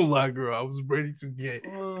even going to lie, girl. I was ready to get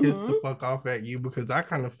pissed the fuck off at you because I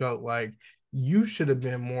kind of felt like you should have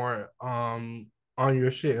been more on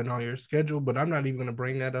your shit and on your schedule. But I'm not even going to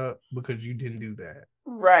bring that up because you didn't do that.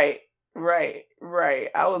 Right. I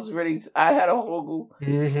was ready. I had a whole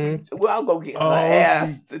speech. Well, I'll go get her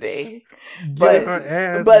ass today. Get her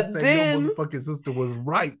ass. But then your motherfucking sister was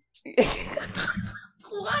right. Why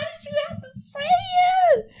did you have to say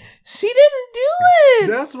it? She didn't do it.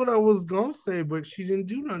 That's what I was gonna say, but she didn't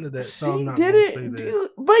do none of that. So I'm not didn't gonna say that.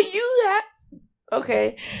 But you had.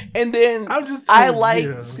 Okay. And then I'm just I saying,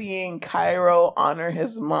 liked seeing Cairo honor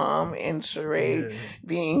his mom and Sheree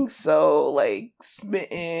being so like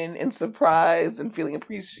smitten and surprised and feeling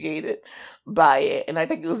appreciated by it. And I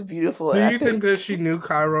think it was beautiful. Do And you think that she knew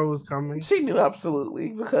Cairo was coming? She knew, absolutely,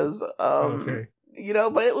 because Okay. you know,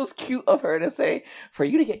 but it was cute of her to say, for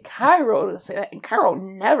you to get Cairo to say that, and Cairo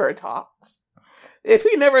never talks. If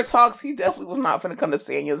he never talks, he definitely was not going to come to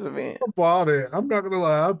Sanya's event. I bought it. I'm not gonna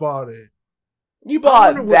lie, I bought it. You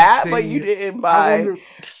bought that, but you didn't buy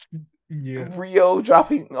Rio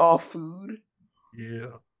dropping off food.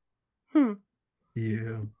 Yeah.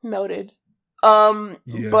 Yeah. Noted. Yeah.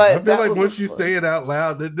 But I feel like once you say it out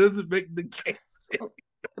loud, that doesn't make the case.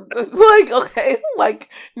 Like, okay, like,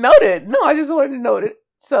 noted. No, I just wanted to note it.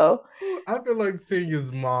 So I feel like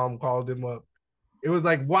Sanya's mom called him up. It was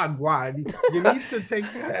like, Wagwan, you need to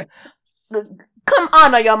take that. Come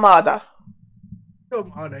on, your mother.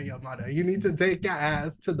 Come on, your mother. You need to take your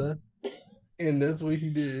ass to the... And that's what he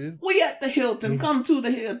did. We at the Hilton. Come to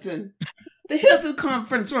the Hilton. The Hilton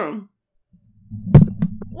conference room.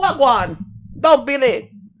 Wagwan. Don't be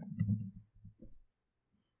late.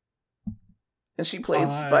 And she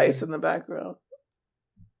played Spice in the background.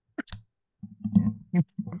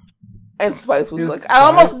 And Spice was like, I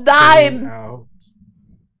almost died.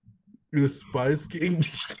 The Spice came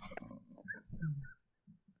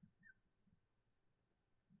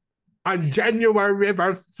on January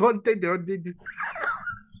 1st.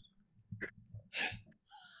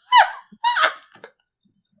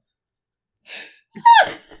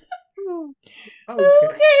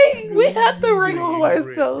 Okay, we have to wriggle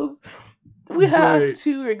ourselves. We have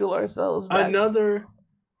to wriggle ourselves back.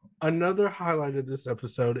 Another highlight of this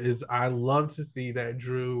episode is I love to see that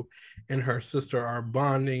Drew and her sister are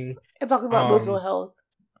bonding and talking about mental health.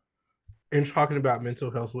 And talking about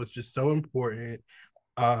mental health, which is so important.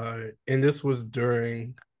 And this was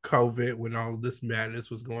during COVID when all this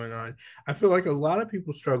madness was going on. I feel like a lot of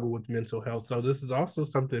people struggle with mental health. So this is also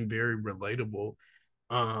something very relatable.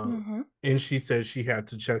 And she said she had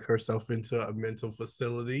to check herself into a mental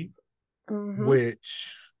facility,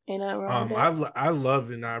 which I love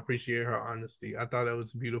and I appreciate her honesty. I thought that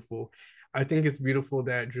was beautiful. I think it's beautiful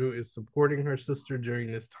that Drew is supporting her sister during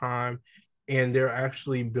this time, and they're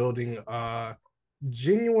actually building a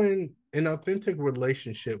genuine and authentic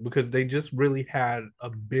relationship, because they just really had a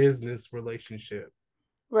business relationship,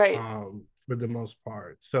 right? For the most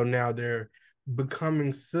part. So now they're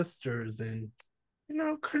becoming sisters and, you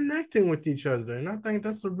know, connecting with each other, and I think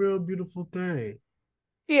that's a real beautiful thing.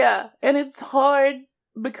 Yeah, and it's hard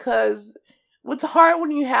because it's hard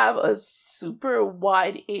when you have a super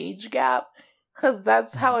wide age gap, because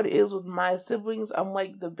that's how it is with my siblings. I'm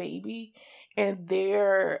like the baby, and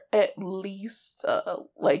they're at least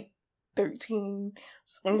like 13.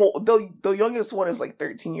 Well, the youngest one is like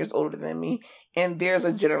 13 years older than me, and there's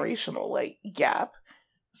a generational like gap.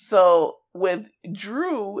 So with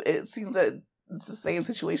Drew, it seems that it's the same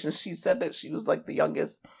situation. She said that she was like the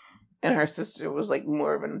youngest, and her sister was like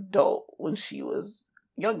more of an adult when she was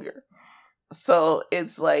younger. So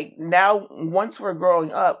it's like now, once we're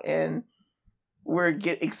growing up and we're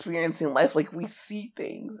experiencing life, like we see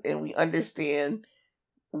things and we understand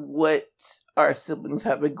what our siblings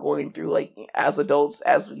have been going through, like as adults,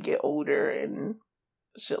 as we get older and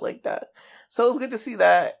shit like that. So it was good to see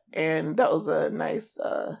that, and that was a nice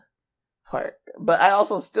part. But I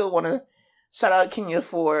also still want to shout out Kenya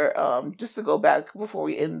for just to go back before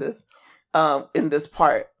we end this in this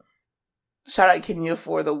part. Shout out Kenya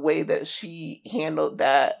for the way that she handled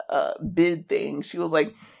that bid thing. She was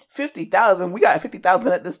like, 50,000. We got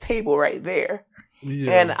 50,000 at this table right there.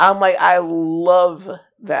 Yeah. And I'm like, I love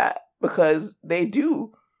that, because they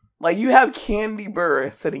do. Like, you have Candy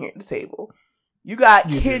Burr sitting at the table. You got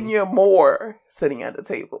Kenya Moore sitting at the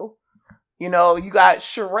table. You know, you got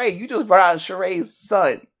Sheree. You just brought out Sheree's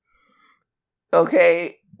son.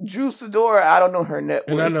 Okay. Drew Sidora, I don't know her net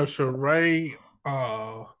worth. And I know Sheree,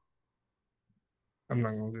 I'm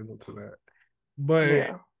not going to get into that. But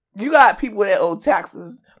yeah. You got people that owe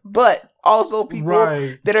taxes, but also people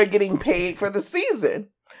that are getting paid for the season.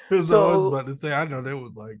 So I was about to say, I know they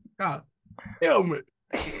was like, God damn it.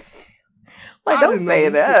 Like, don't say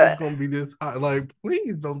that. It's gonna be this hot. Like,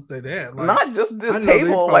 please don't say that. Like, not just this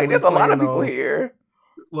table. Like, there's a lot of people here.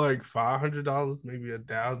 Like $500, maybe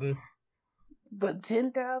 $1,000. But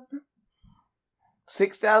 10,000,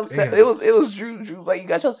 6,000. It was Drew. Drew's like, you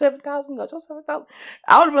got your 7,000. Got your 7,000.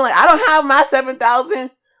 I would have been like, I don't have my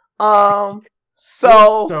 7,000. So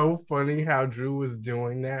it's so funny how Drew was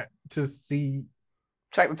doing that to see,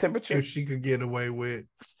 check the temperature, if she could get away with,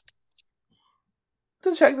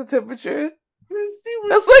 to check the temperature.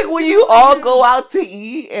 That's like when you all go out to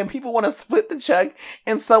eat and people want to split the check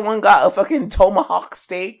and someone got a fucking tomahawk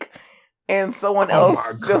steak and someone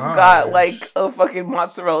else just got like a fucking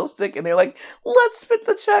mozzarella stick and they're like, let's split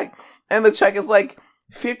the check. And the check is like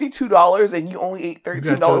 $52 and you only ate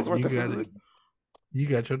 $13 worth of food. You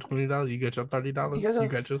got your $20, you got your $30, you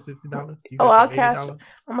got your $60. I'll cash. I'm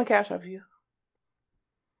gonna cash up you.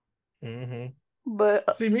 Mm-hmm.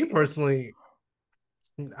 But see, me personally,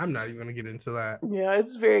 I'm not even gonna get into that. Yeah,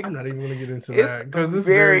 it's very. I'm not even gonna get into that because it's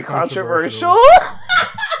very controversial.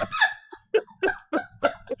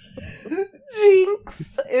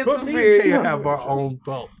 Jinx. It's but very. We can't have our own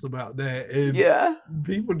thoughts about that, and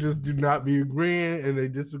people just do not be agreeing, and they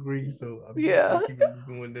disagree. So I'm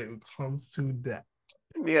when it comes to that.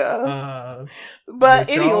 Yeah. But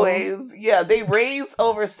anyways, they raised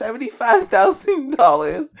over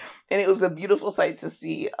 $75,000 and it was a beautiful sight to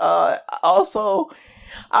see. Also,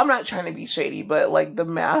 I'm not trying to be shady, but like the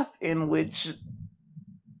math in which is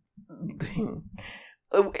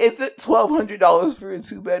it $1,200 for a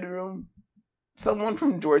 2-bedroom? Someone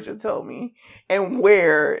from Georgia told me. And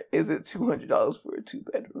where is it $200 for a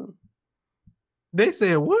 2-bedroom? They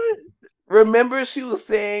said what? Remember she was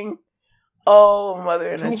saying, oh, mother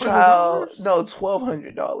and a child. No,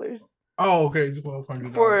 $1,200. Oh, okay,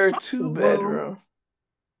 $1,200 for a 2-bedroom.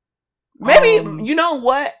 Maybe you know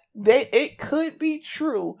what? It could be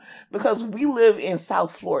true because we live in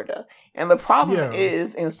South Florida, and the problem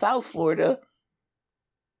is in South Florida,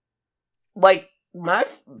 like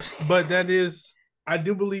But that is, I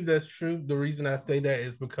do believe that's true. The reason I say that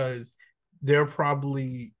is because they're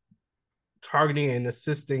probably targeting and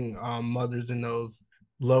assisting mothers in those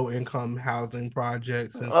low-income housing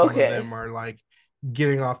projects, and some of them are like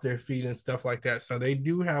getting off their feet and stuff like that. So they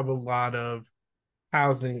do have a lot of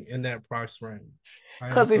housing in that price range.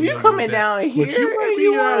 Because if you're coming down here, but you might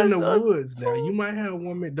be out in the woods now. You might have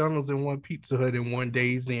one McDonald's and one Pizza Hut in one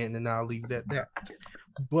Days Inn, and I'll leave it at that.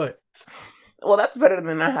 But well, that's better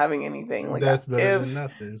than not having anything. Like that's better than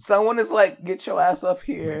nothing. Someone is like, get your ass up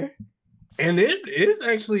here. And it is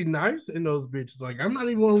actually nice in those bitches. Like, I'm not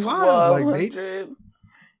even gonna lie. Like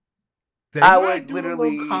I would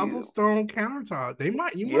literally a cobblestone countertop. They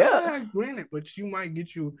might, you might have granted, but you might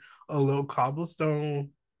get you a little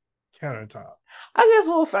cobblestone countertop. I guess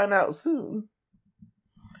we'll find out soon.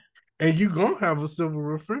 And you gonna have a silver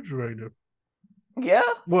refrigerator. Yeah.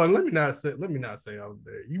 Well, let me not say all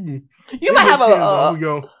that. You might have a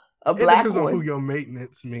black depends one. On who your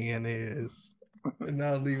maintenance man is, and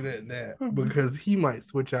I'll leave it at that because he might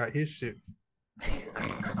switch out his shit.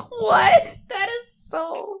 What? That is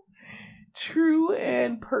so true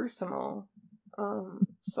and personal.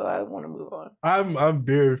 So I want to move on. I'm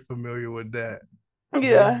very familiar with that.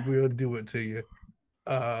 Yeah, we'll do it to you.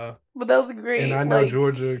 But that was a great. And I know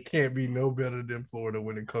Georgia can't be no better than Florida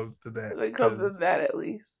when it comes to that. When it comes to that, at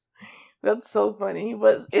least. That's so funny.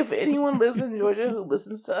 But if anyone lives in Georgia who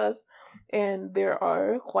listens to us, and there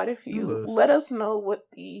are quite a few, let us know what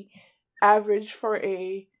the average for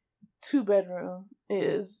a 2-bedroom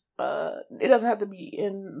is. It doesn't have to be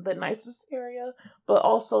in the nicest area, but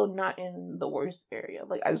also not in the worst area.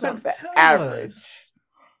 Like, I just want the average.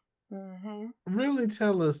 Mm-hmm. Really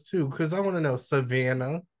tell us too, because I want to know.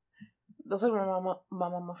 Savannah. That's where my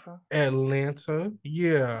mama from. Atlanta,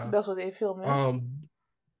 yeah. That's where they film it.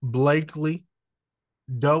 Blakely,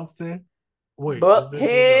 Dothan. Wait,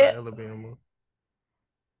 Buckhead, Alabama.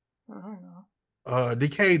 I don't know.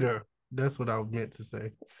 Decatur. That's what I meant to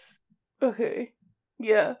say. Okay,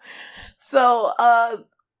 yeah. So,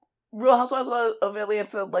 Real Housewives of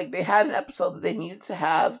Atlanta, like, they had an episode that they needed to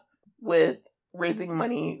have with raising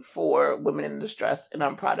money for women in distress, and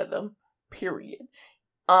I'm proud of them. Period.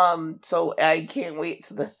 So I can't wait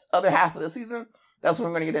to this other half of the season. That's when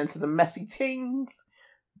we're gonna get into the messy things.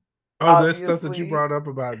 Oh, that stuff that you brought up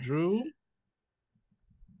about Drew.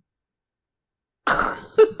 I'm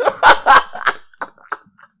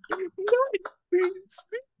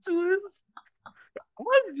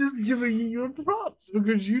just giving you your props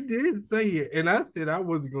because you did say it, and I said I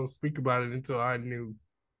wasn't gonna speak about it until I knew.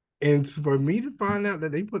 And for me to find out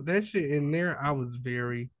that they put that shit in there, I was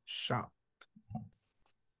very shocked.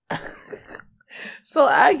 So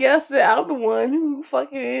I guess that I'm the one who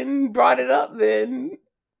fucking brought it up then.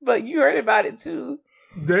 But you heard about it too.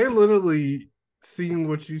 They literally seen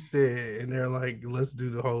what you said and they're like, let's do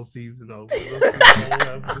the whole season over.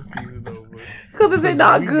 Because is it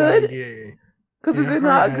not good? Because is it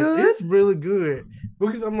not good? It's really good.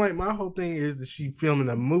 Because I'm like, my whole thing is that she filming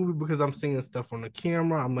a movie because I'm seeing stuff on the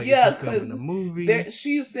camera. I'm like, yeah, filming a movie.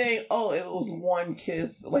 She's saying, oh, it was one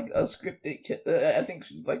kiss, like a scripted kiss. I think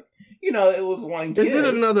she's like, it was one kiss. Is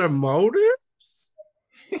it another motive?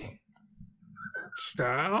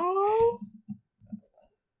 Child?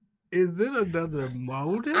 Is it another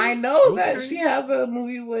motive? I know that she has a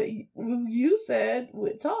movie with you said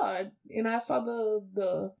with Todd, and I saw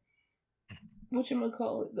the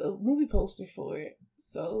whatchamacallit, the movie poster for it.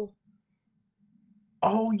 So,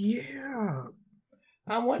 oh yeah,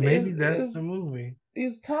 I want maybe that's the movie.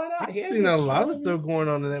 Is Todd out I've here? seen a lot of stuff going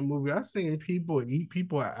on in that movie. I've seen people eat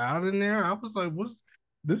people out in there. I was like, "What's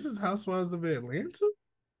this? Is Housewives of Atlanta?"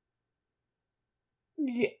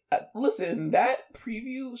 Yeah, listen, that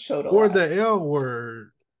preview showed a Or lot. the L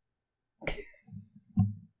Word?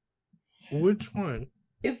 Which one?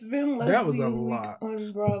 It's been That was a Lesbian Week lot.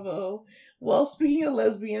 on Bravo. Well, speaking of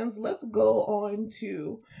lesbians, let's go on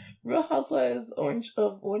to Real Housewives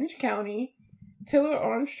of Orange County. Taylor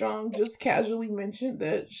Armstrong just casually mentioned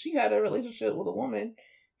that she had a relationship with a woman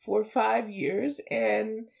for 5 years,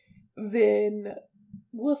 and then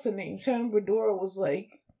what's her name? Shannon Bradora was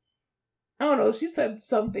like, I don't know, she said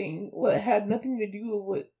something that had nothing to do with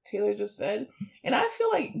what Taylor just said. And I feel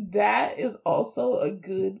like that is also a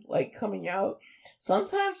good, like, coming out.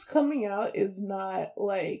 Sometimes coming out is not,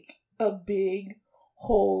 like, a big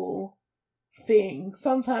whole thing.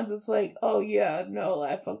 Sometimes it's like, oh, yeah, no,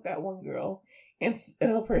 I fucked that one girl. And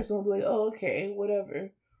a person will be like, oh, okay, whatever.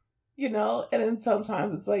 You know? And then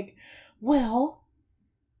sometimes it's like, well,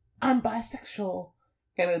 I'm bisexual.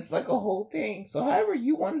 And it's like a whole thing. So however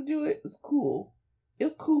you want to do it is cool.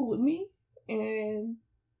 It's cool with me and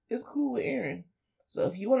it's cool with Aaron. So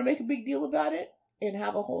if you want to make a big deal about it and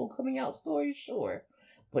have a whole coming out story, sure.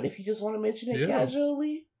 But if you just want to mention it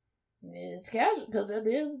casually, it's casual. Because at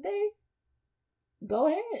the end of the day, go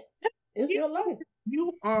ahead. It's your life.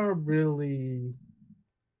 You are really...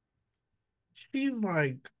 She's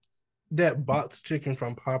like that box chicken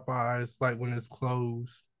from Popeyes, like when it's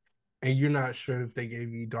closed. And you're not sure if they gave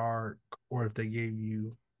you dark or if they gave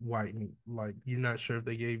you white meat. Like, you're not sure if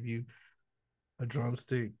they gave you a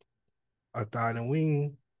drumstick, a thigh and a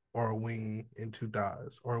wing, or a wing and two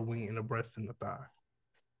thighs, or a wing and a breast and a thigh.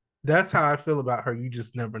 That's how I feel about her. You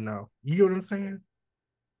just never know. You get what I'm saying?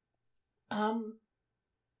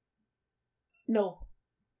 No.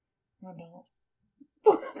 I don't.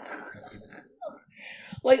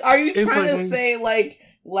 Like, are you trying to say, like,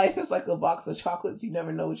 life is like a box of chocolates. You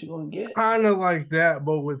never know what you're going to get. Kind of like that,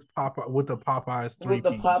 but with the Popeyes 3-piece. With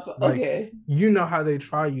the like, okay. You know how they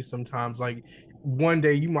try you sometimes. Like, one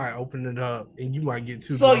day you might open it up and you might get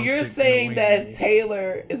two. So you're saying that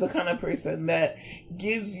Taylor is the kind of person that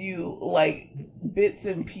gives you like bits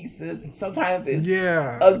and pieces. Sometimes it's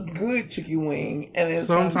a good chicken wing, and then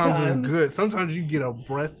sometimes it's good. Sometimes you get a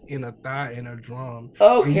breast and a thigh and a drum.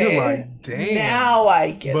 Okay, and you're like, damn. Now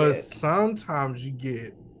I get it. But sometimes you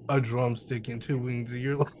get a drumstick and two wings, and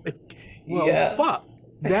you're like, well, fuck,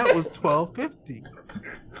 that was $12.50.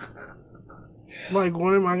 Like,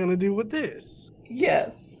 what am I gonna do with this?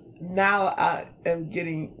 Yes. Now I am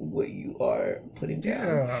getting what you are putting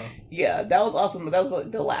down. Yeah, that was awesome. That was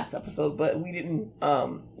like the last episode, but we didn't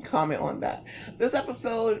comment on that. This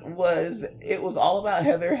episode was all about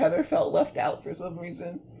Heather. Heather felt left out for some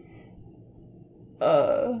reason.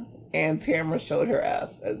 And Tamara showed her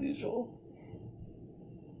ass as usual.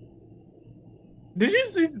 Did you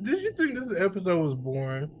think this episode was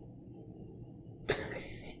boring?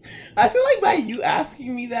 I feel like by you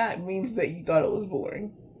asking me that means that you thought it was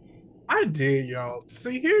boring. I did, y'all.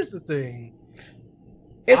 See, here's the thing.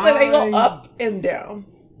 It's like they go up and down.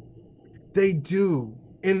 They do.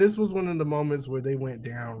 And this was one of the moments where they went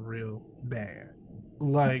down real bad.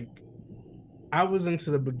 Like, I was into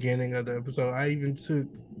the beginning of the episode. I even took...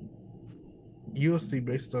 You'll see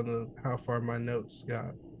based on how far my notes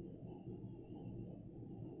got.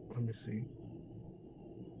 Let me see.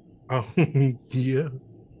 Oh, yeah.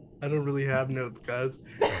 I don't really have notes, guys.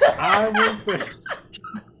 I will say...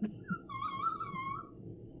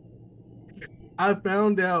 I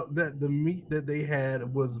found out that the meat that they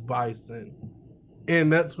had was bison.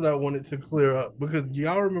 And that's what I wanted to clear up. Because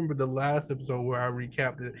y'all remember the last episode where I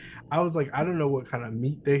recapped it. I was like, I don't know what kind of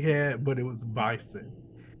meat they had, but it was bison.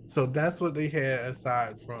 So that's what they had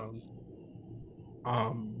aside from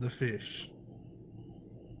the fish.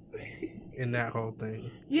 In that whole thing.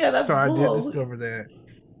 Yeah, that's so I did discover that.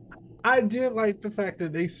 I did like the fact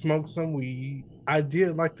that they smoked some weed. I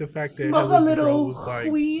did like the fact that Heather's a little was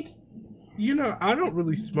like, weed. You know, I don't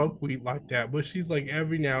really smoke weed like that, but she's like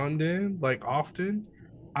every now and then, like often,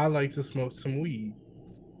 I like to smoke some weed.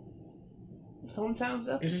 Sometimes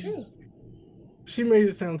that's true. She made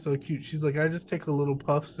it sound so cute. She's like, I just take a little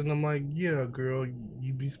puffs, and I'm like, yeah, girl,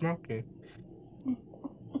 you be smoking.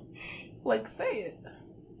 Like, say it.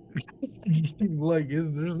 Like,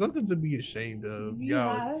 there's nothing to be ashamed of. Be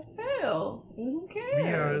Y'all high as hell. Who be high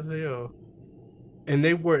as cares? hell. And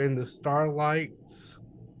they were in the starlights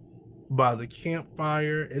by the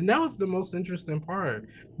campfire, and that was the most interesting part.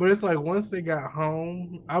 But it's like once they got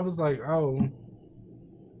home, I was like, oh.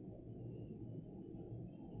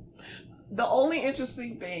 The only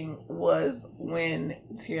interesting thing was when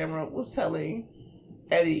Tamara was telling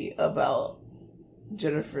Eddie about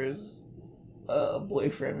Jennifer's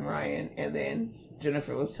boyfriend Ryan, and then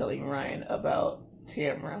Jennifer was telling Ryan about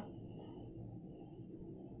Tamara.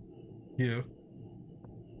 Yeah.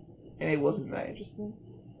 And it wasn't that interesting.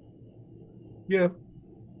 Yeah.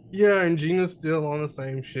 Yeah, and Gina's still on the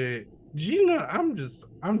same shit. Gina, I'm just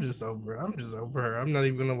over. I'm just over her. I'm not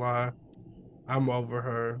even gonna lie. I'm over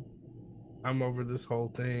her. I'm over this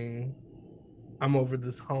whole thing. I'm over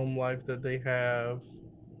this home life that they have.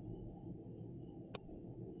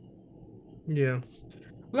 Yeah.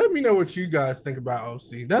 Let me know what you guys think about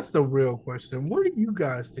OC. That's the real question. What do you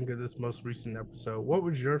guys think of this most recent episode? What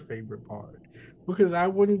was your favorite part? Because I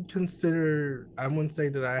wouldn't say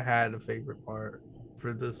that I had a favorite part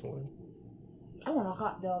for this one. I want a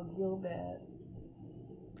hot dog real bad.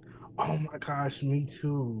 Oh my gosh, me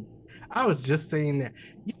too. I was just saying that.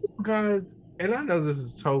 You guys, and I know this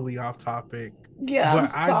is totally off topic, Yeah, I'm but I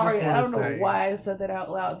just sorry. want I to don't know say, why I said that out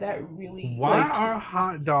loud. That really why are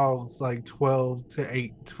hot dogs like 12 to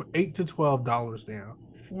 8 to $12 now?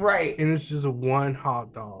 right. And it's just one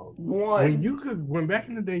hot dog. When back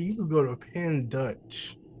in the day you could go to Penn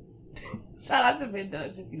Dutch. Shout out to Penn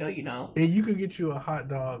Dutch, if you know, you know. And you could get you a hot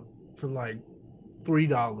dog for like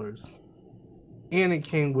 $3. And it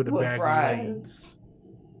came with a bag fries. of legs.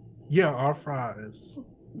 Yeah, our fries.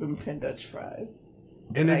 Them Penn Dutch fries.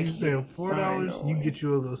 And if you spend $4, you get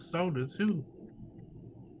you a little soda too.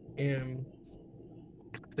 And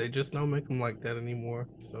they just don't make them like that anymore.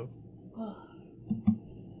 So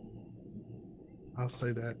I'll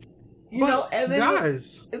say that. You know, and then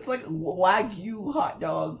guys, it's like Wagyu hot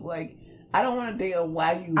dogs. Like, I don't want a damn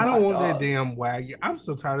Wagyu. I don't want that damn Wagyu. I'm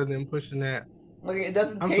so tired of them pushing that. Like, it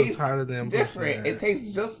doesn't taste so tired of them different. It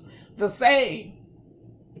tastes just the same.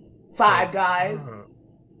 Five Guys.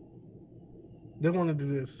 They want to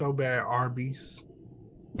do this so bad, Arby's.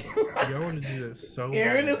 Y'all want to do this so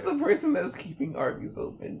Aaron bad. is the person that's keeping Arby's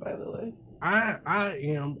open, by the way. I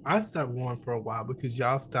am. I stopped going for a while because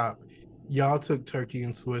y'all took turkey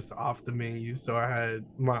and Swiss off the menu, so I had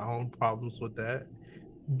my own problems with that.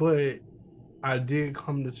 But I did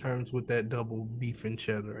come to terms with that double beef and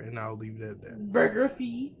cheddar, and I'll leave it at that. Burger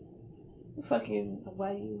feet. Fucking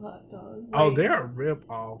Wagyu hot dog. Like, oh, they're a rip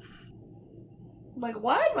off. Like,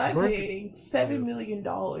 why am I paying $7 million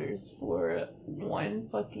for one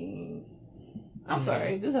fucking... I'm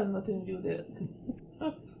sorry, this has nothing to do with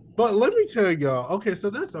it. But let me tell y'all, okay, so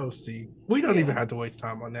that's OC. We don't even have to waste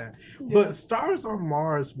time on that. Yeah. But Stars on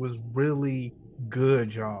Mars was really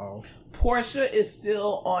good, y'all. Portia is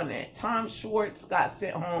still on it. Tom Schwartz got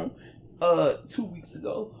sent home 2 weeks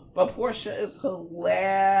ago. But Portia is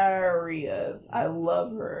hilarious. I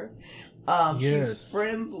love her. She's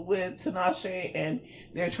friends with Tinashe, and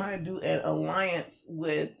they're trying to do an alliance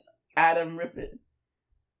with Adam Rippon.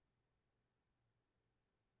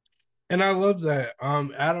 And I love that.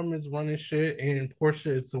 Adam is running shit, and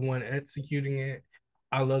Portia is the one executing it.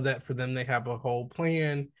 I love that for them. They have a whole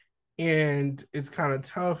plan, and it's kind of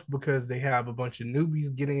tough because they have a bunch of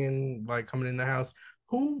newbies coming in the house.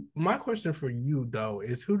 My question for you though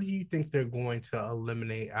is, who do you think they're going to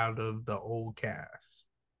eliminate out of the old cast?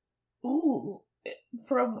 Ooh,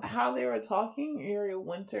 from how they were talking, Ariel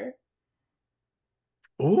Winter.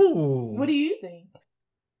 Ooh, what do you think?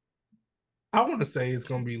 I want to say it's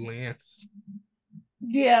gonna be Lance.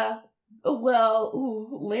 Yeah, well,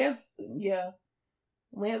 Lance. Yeah,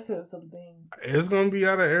 Lance has some things. It's gonna be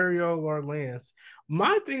out of Ariel or Lance.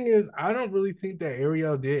 My thing is, I don't really think that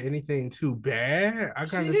Ariel did anything too bad. I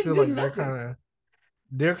kind of feel like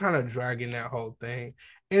they're kind of dragging that whole thing.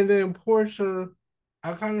 And then Portia,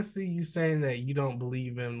 I kind of see you saying that you don't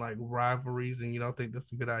believe in like rivalries and you don't think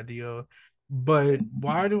that's a good idea. But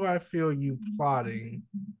why do I feel you plotting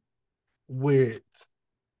with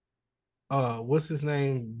what's his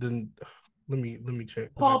name? Let me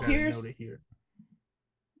check. Paul Pierce. Here.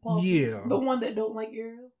 Paul Pierce, the one that don't like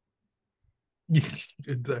Ariel.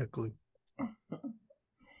 Exactly.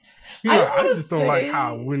 I just don't like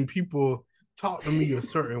how when people talk to me a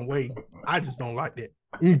certain way, I just don't like that.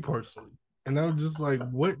 Me personally. And I was just like,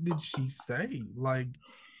 what did she say? Like,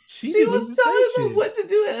 she was telling them what to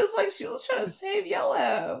do. And it's like she was trying to save your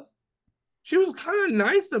ass. She was kind of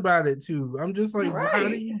nice about it too. I'm just like, how do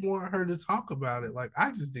Right. you want her to talk about it? Like, I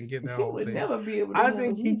just didn't get that He whole would thing. never be able to I handle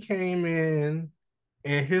think he me. came in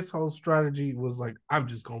and his whole strategy was like, I'm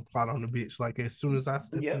just gonna plot on the bitch. Like as soon as I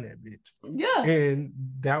step in Yep. that bitch. Yeah. And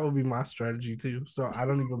that would be my strategy too. So I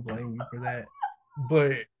don't even blame you for that.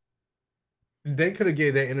 But they could have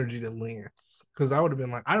gave that energy to Lance. Because I would have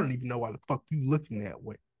been like, I don't even know why the fuck you looking that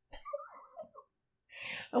way.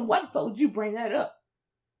 And why the fuck would you bring that up?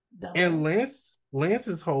 And Dumbass.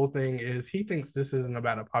 Lance's whole thing is he thinks this isn't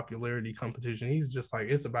about a popularity competition. He's just like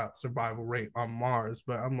it's about survival rate on Mars.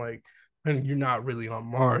 But I'm like, honey, you're not really on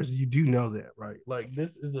Mars. You do know that, right? Like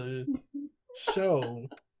this is a show.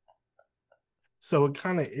 So it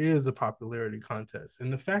kind of is a popularity contest.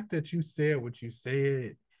 And the fact that you said what you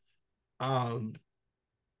said, um,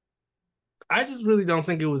 I just really don't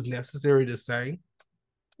think it was necessary to say.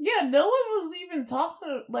 Yeah, no one was even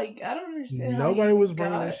talking. Like, I don't understand how you Nobody was even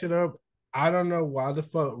bringing got. that shit up. I don't know why the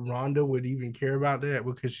fuck Rhonda would even care about that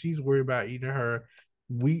because she's worried about eating her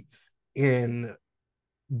wheats and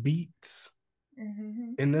beets.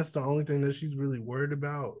 Mm-hmm. And that's the only thing that she's really worried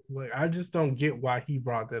about. Like, I just don't get why he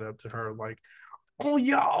brought that up to her. Like, oh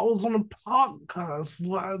yeah, I was on a podcast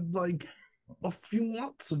like a few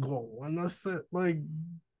months ago. And I said, like,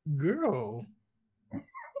 girl,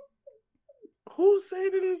 who said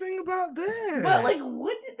anything about But that? like,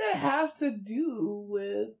 what did that have to do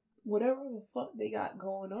with whatever the fuck they got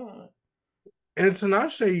going on? And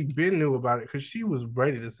Tinashe been knew about it because she was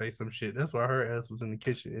ready to say some shit. That's why her ass was in the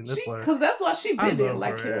kitchen, and that's why Because that's why she I been there love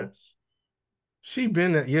like her him. ass. She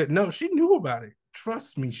been at yeah, no, she knew about it.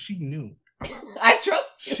 Trust me, she knew. I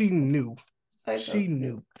trust you. She knew. I She trust you.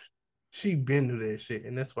 knew. She been knew that shit,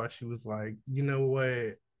 and that's why she was like, you know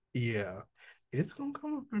what? Yeah, it's gonna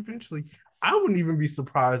come up eventually. I wouldn't even be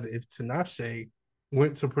surprised if Tinashe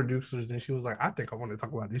went to producers and she was like, I think I want to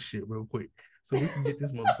talk about this shit real quick so we can get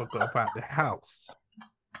this motherfucker up out the house.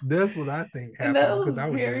 That's what I think And that happened because was I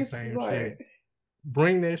would do the very same smart. shit.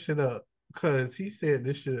 Bring that shit up because he said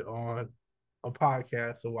this shit on a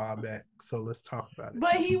podcast a while back. So let's talk about it.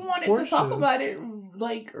 But he wanted to talk Portia, about it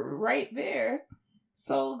like right there.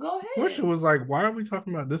 So go Portia ahead. was like, "Why are we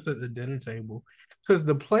talking about this at the dinner table? Because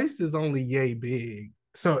the place is only yay big,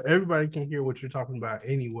 so everybody can hear what you're talking about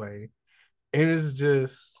anyway." And it was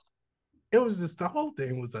just the whole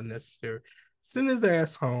thing was unnecessary. Send his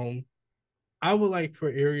ass home. I would like for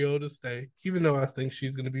Ariel to stay, even though I think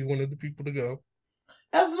she's going to be one of the people to go.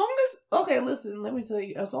 As long as okay, listen, let me tell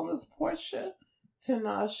you, as long as Portia,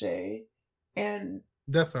 Tinashe, and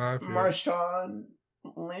That's how I feel. Marshawn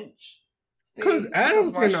Lynch Because stays, because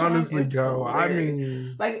Adam can Marshawn honestly is go. I hilarious.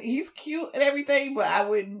 mean, Like he's cute and everything, but I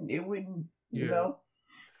wouldn't. It wouldn't. You yeah, know.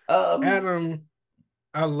 Um. Adam,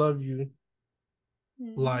 I love you.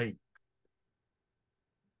 Mhm. Like,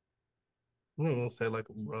 I'm not gonna say like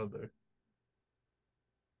a brother.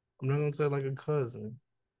 I'm not gonna say like a cousin.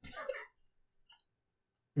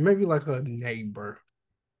 Maybe like a neighbor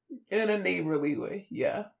In a neighborly way,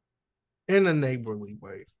 yeah. in a neighborly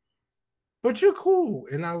way. But you're cool,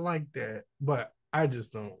 and I like that. But I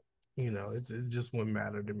just don't. It just wouldn't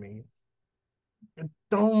matter to me. It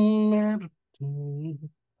don't matter to me.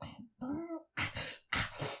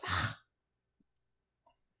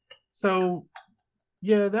 So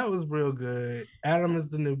yeah, that was real good. Adam is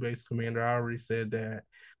the new base commander. I already said that.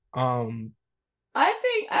 Um, I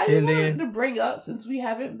think I just and wanted then to bring up, since we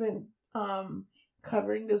haven't been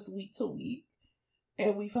covering this week to week,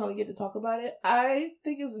 and we finally get to talk about it. I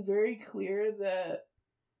think it's very clear that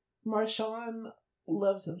Marshawn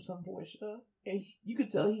loves him some Portia, and you could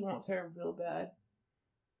tell he wants her real bad,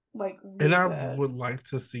 like and really I bad. would like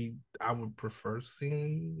to see. I would prefer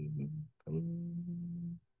seeing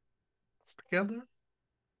them together,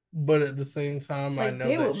 but at the same time, I Like know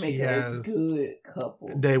they that would she make a has. good couple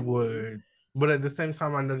They too. would, but at the same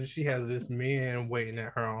time, I know that she has this man waiting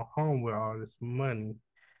at her on home with all this money.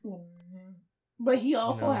 Hmm. But he You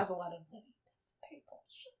also know, has a lot of money. This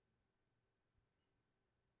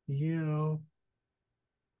yeah.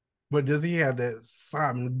 But does he have that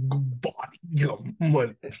Simon body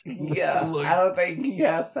money? Yeah, I Like don't think he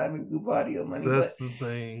has Simon Gubadio money, but that's the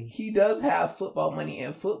thing. he does have football money,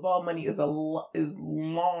 and football money is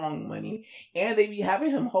long money, and they be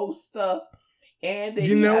having him host stuff, and they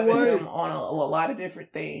You be know having what? him on a lot of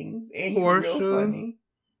different things, and he's real Portia funny.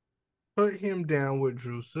 put him down with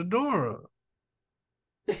Drew Sidora.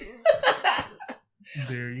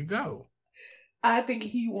 There you go. I think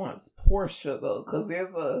he wants Portia though, because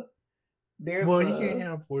there's Well, he can't a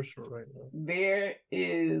have Portia right now. there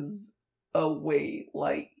is a way,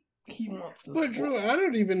 like he wants to. But Drew, I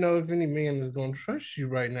don't even know if any man is gonna trust you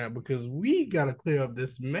right now because we gotta clear up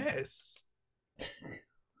this mess.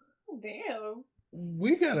 Damn.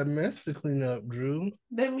 We got a mess to clean up, Drew.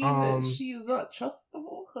 That means that she is not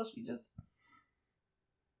trustable because she just.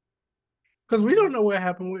 Because we don't know what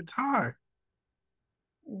happened with Ty.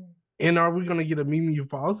 Mm. And are we gonna get a Mimi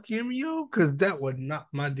Falls cameo? Because that would knock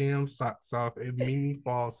my damn socks off if Mimi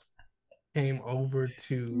Falls came over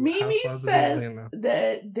to Mimi Housewives of said Atlanta.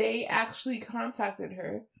 that they actually contacted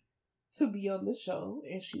her to be on the show,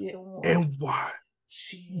 and she didn't want. And why?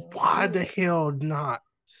 Why the hell not?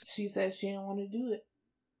 She said she didn't want to do it.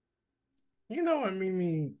 You know what,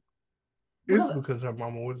 Mimi? It's because her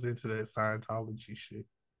mama was into that Scientology shit.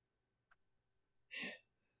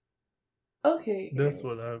 Okay. That's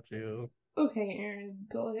Aaron. what I feel. Okay, Aaron,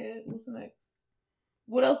 go ahead. What's next?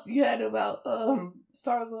 What else you had about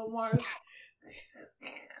Stars on Mars?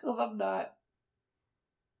 Because I'm not.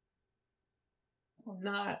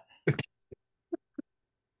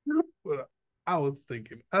 I was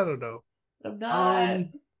thinking, I don't know. I'm not.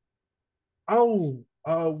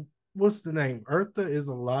 What's the name? Eartha is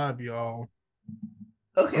alive, y'all.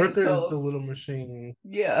 Okay, Eartha is the little machine.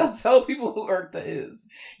 Yeah, tell people who Eartha is.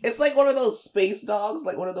 It's like one of those space dogs,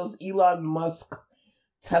 like one of those Elon Musk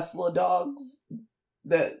Tesla dogs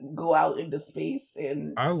that go out into space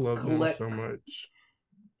and I love them so much.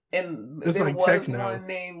 And it's there like was techno. one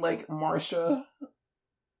named like Marsha.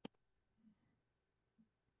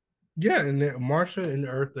 Yeah, and Marsha and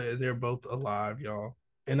Eartha, they're both alive, y'all.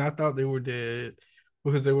 And I thought they were dead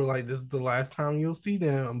because they were like, this is the last time you'll see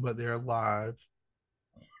them, but they're alive.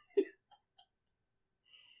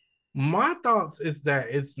 My thoughts is that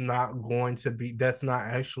it's not going to be, that's not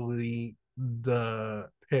actually the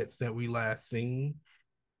pets that we last seen.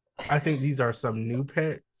 I think these are some new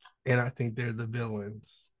pets, and I think they're the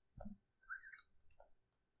villains.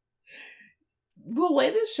 The way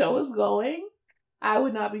this show is going, I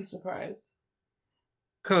would not be surprised.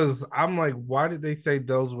 Cause I'm like, why did they say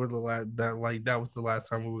those were the last that was the last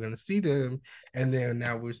time we were gonna see them, and then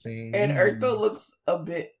now we're seeing and these. Eartha looks a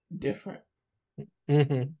bit different.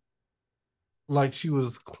 Mm-hmm. Like she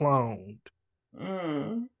was cloned.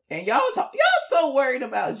 And y'all so worried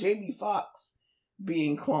about Jamie Foxx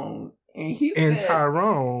being cloned, and he said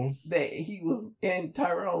Tyrone that he was in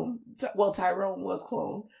Tyrone. Well, Tyrone was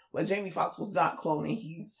cloned, but Jamie Foxx was not cloned, and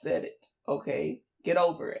he said it. Okay, get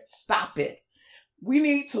over it. Stop it. We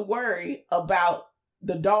need to worry about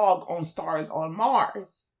the dog on Stars on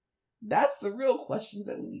Mars. That's the real questions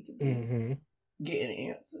that we need to be getting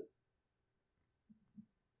answered.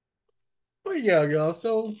 But yeah, y'all.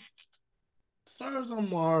 So Stars on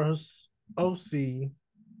Mars, OC,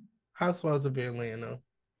 Housewives of Atlanta.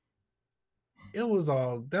 This was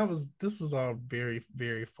all very,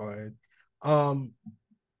 very fun.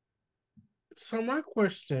 So my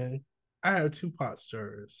question, I have two pot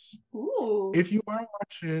stirs. Ooh. If you are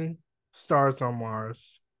watching Stars on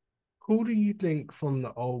Mars, who do you think from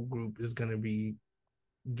the old group is going to be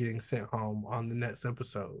getting sent home on the next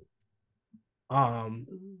episode?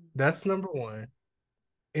 That's number one.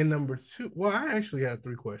 And number two, well, I actually have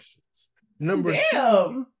three questions. Number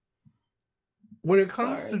two, when it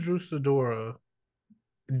comes to Drew Sidora,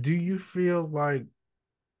 do you feel like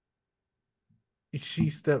she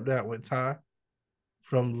stepped out with Ty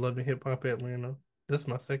from Love and Hip Hop Atlanta? That's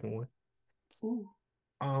my second one. Ooh.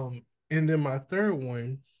 And then my third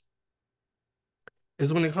one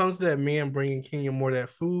is when it comes to that man bringing Kenya more of that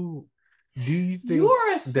food. Do you think you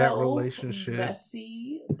are that relationship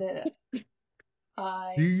messy that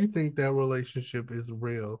do you think that relationship is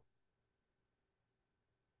real?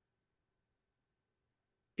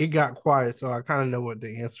 It got quiet, so I kind of know what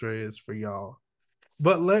the answer is for y'all.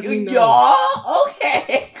 But let me know. Y'all?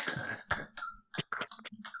 Okay.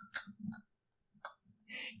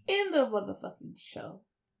 In the motherfucking show.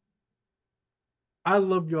 I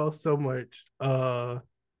love y'all so much.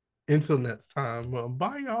 Until next time.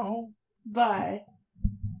 Bye, y'all. Bye.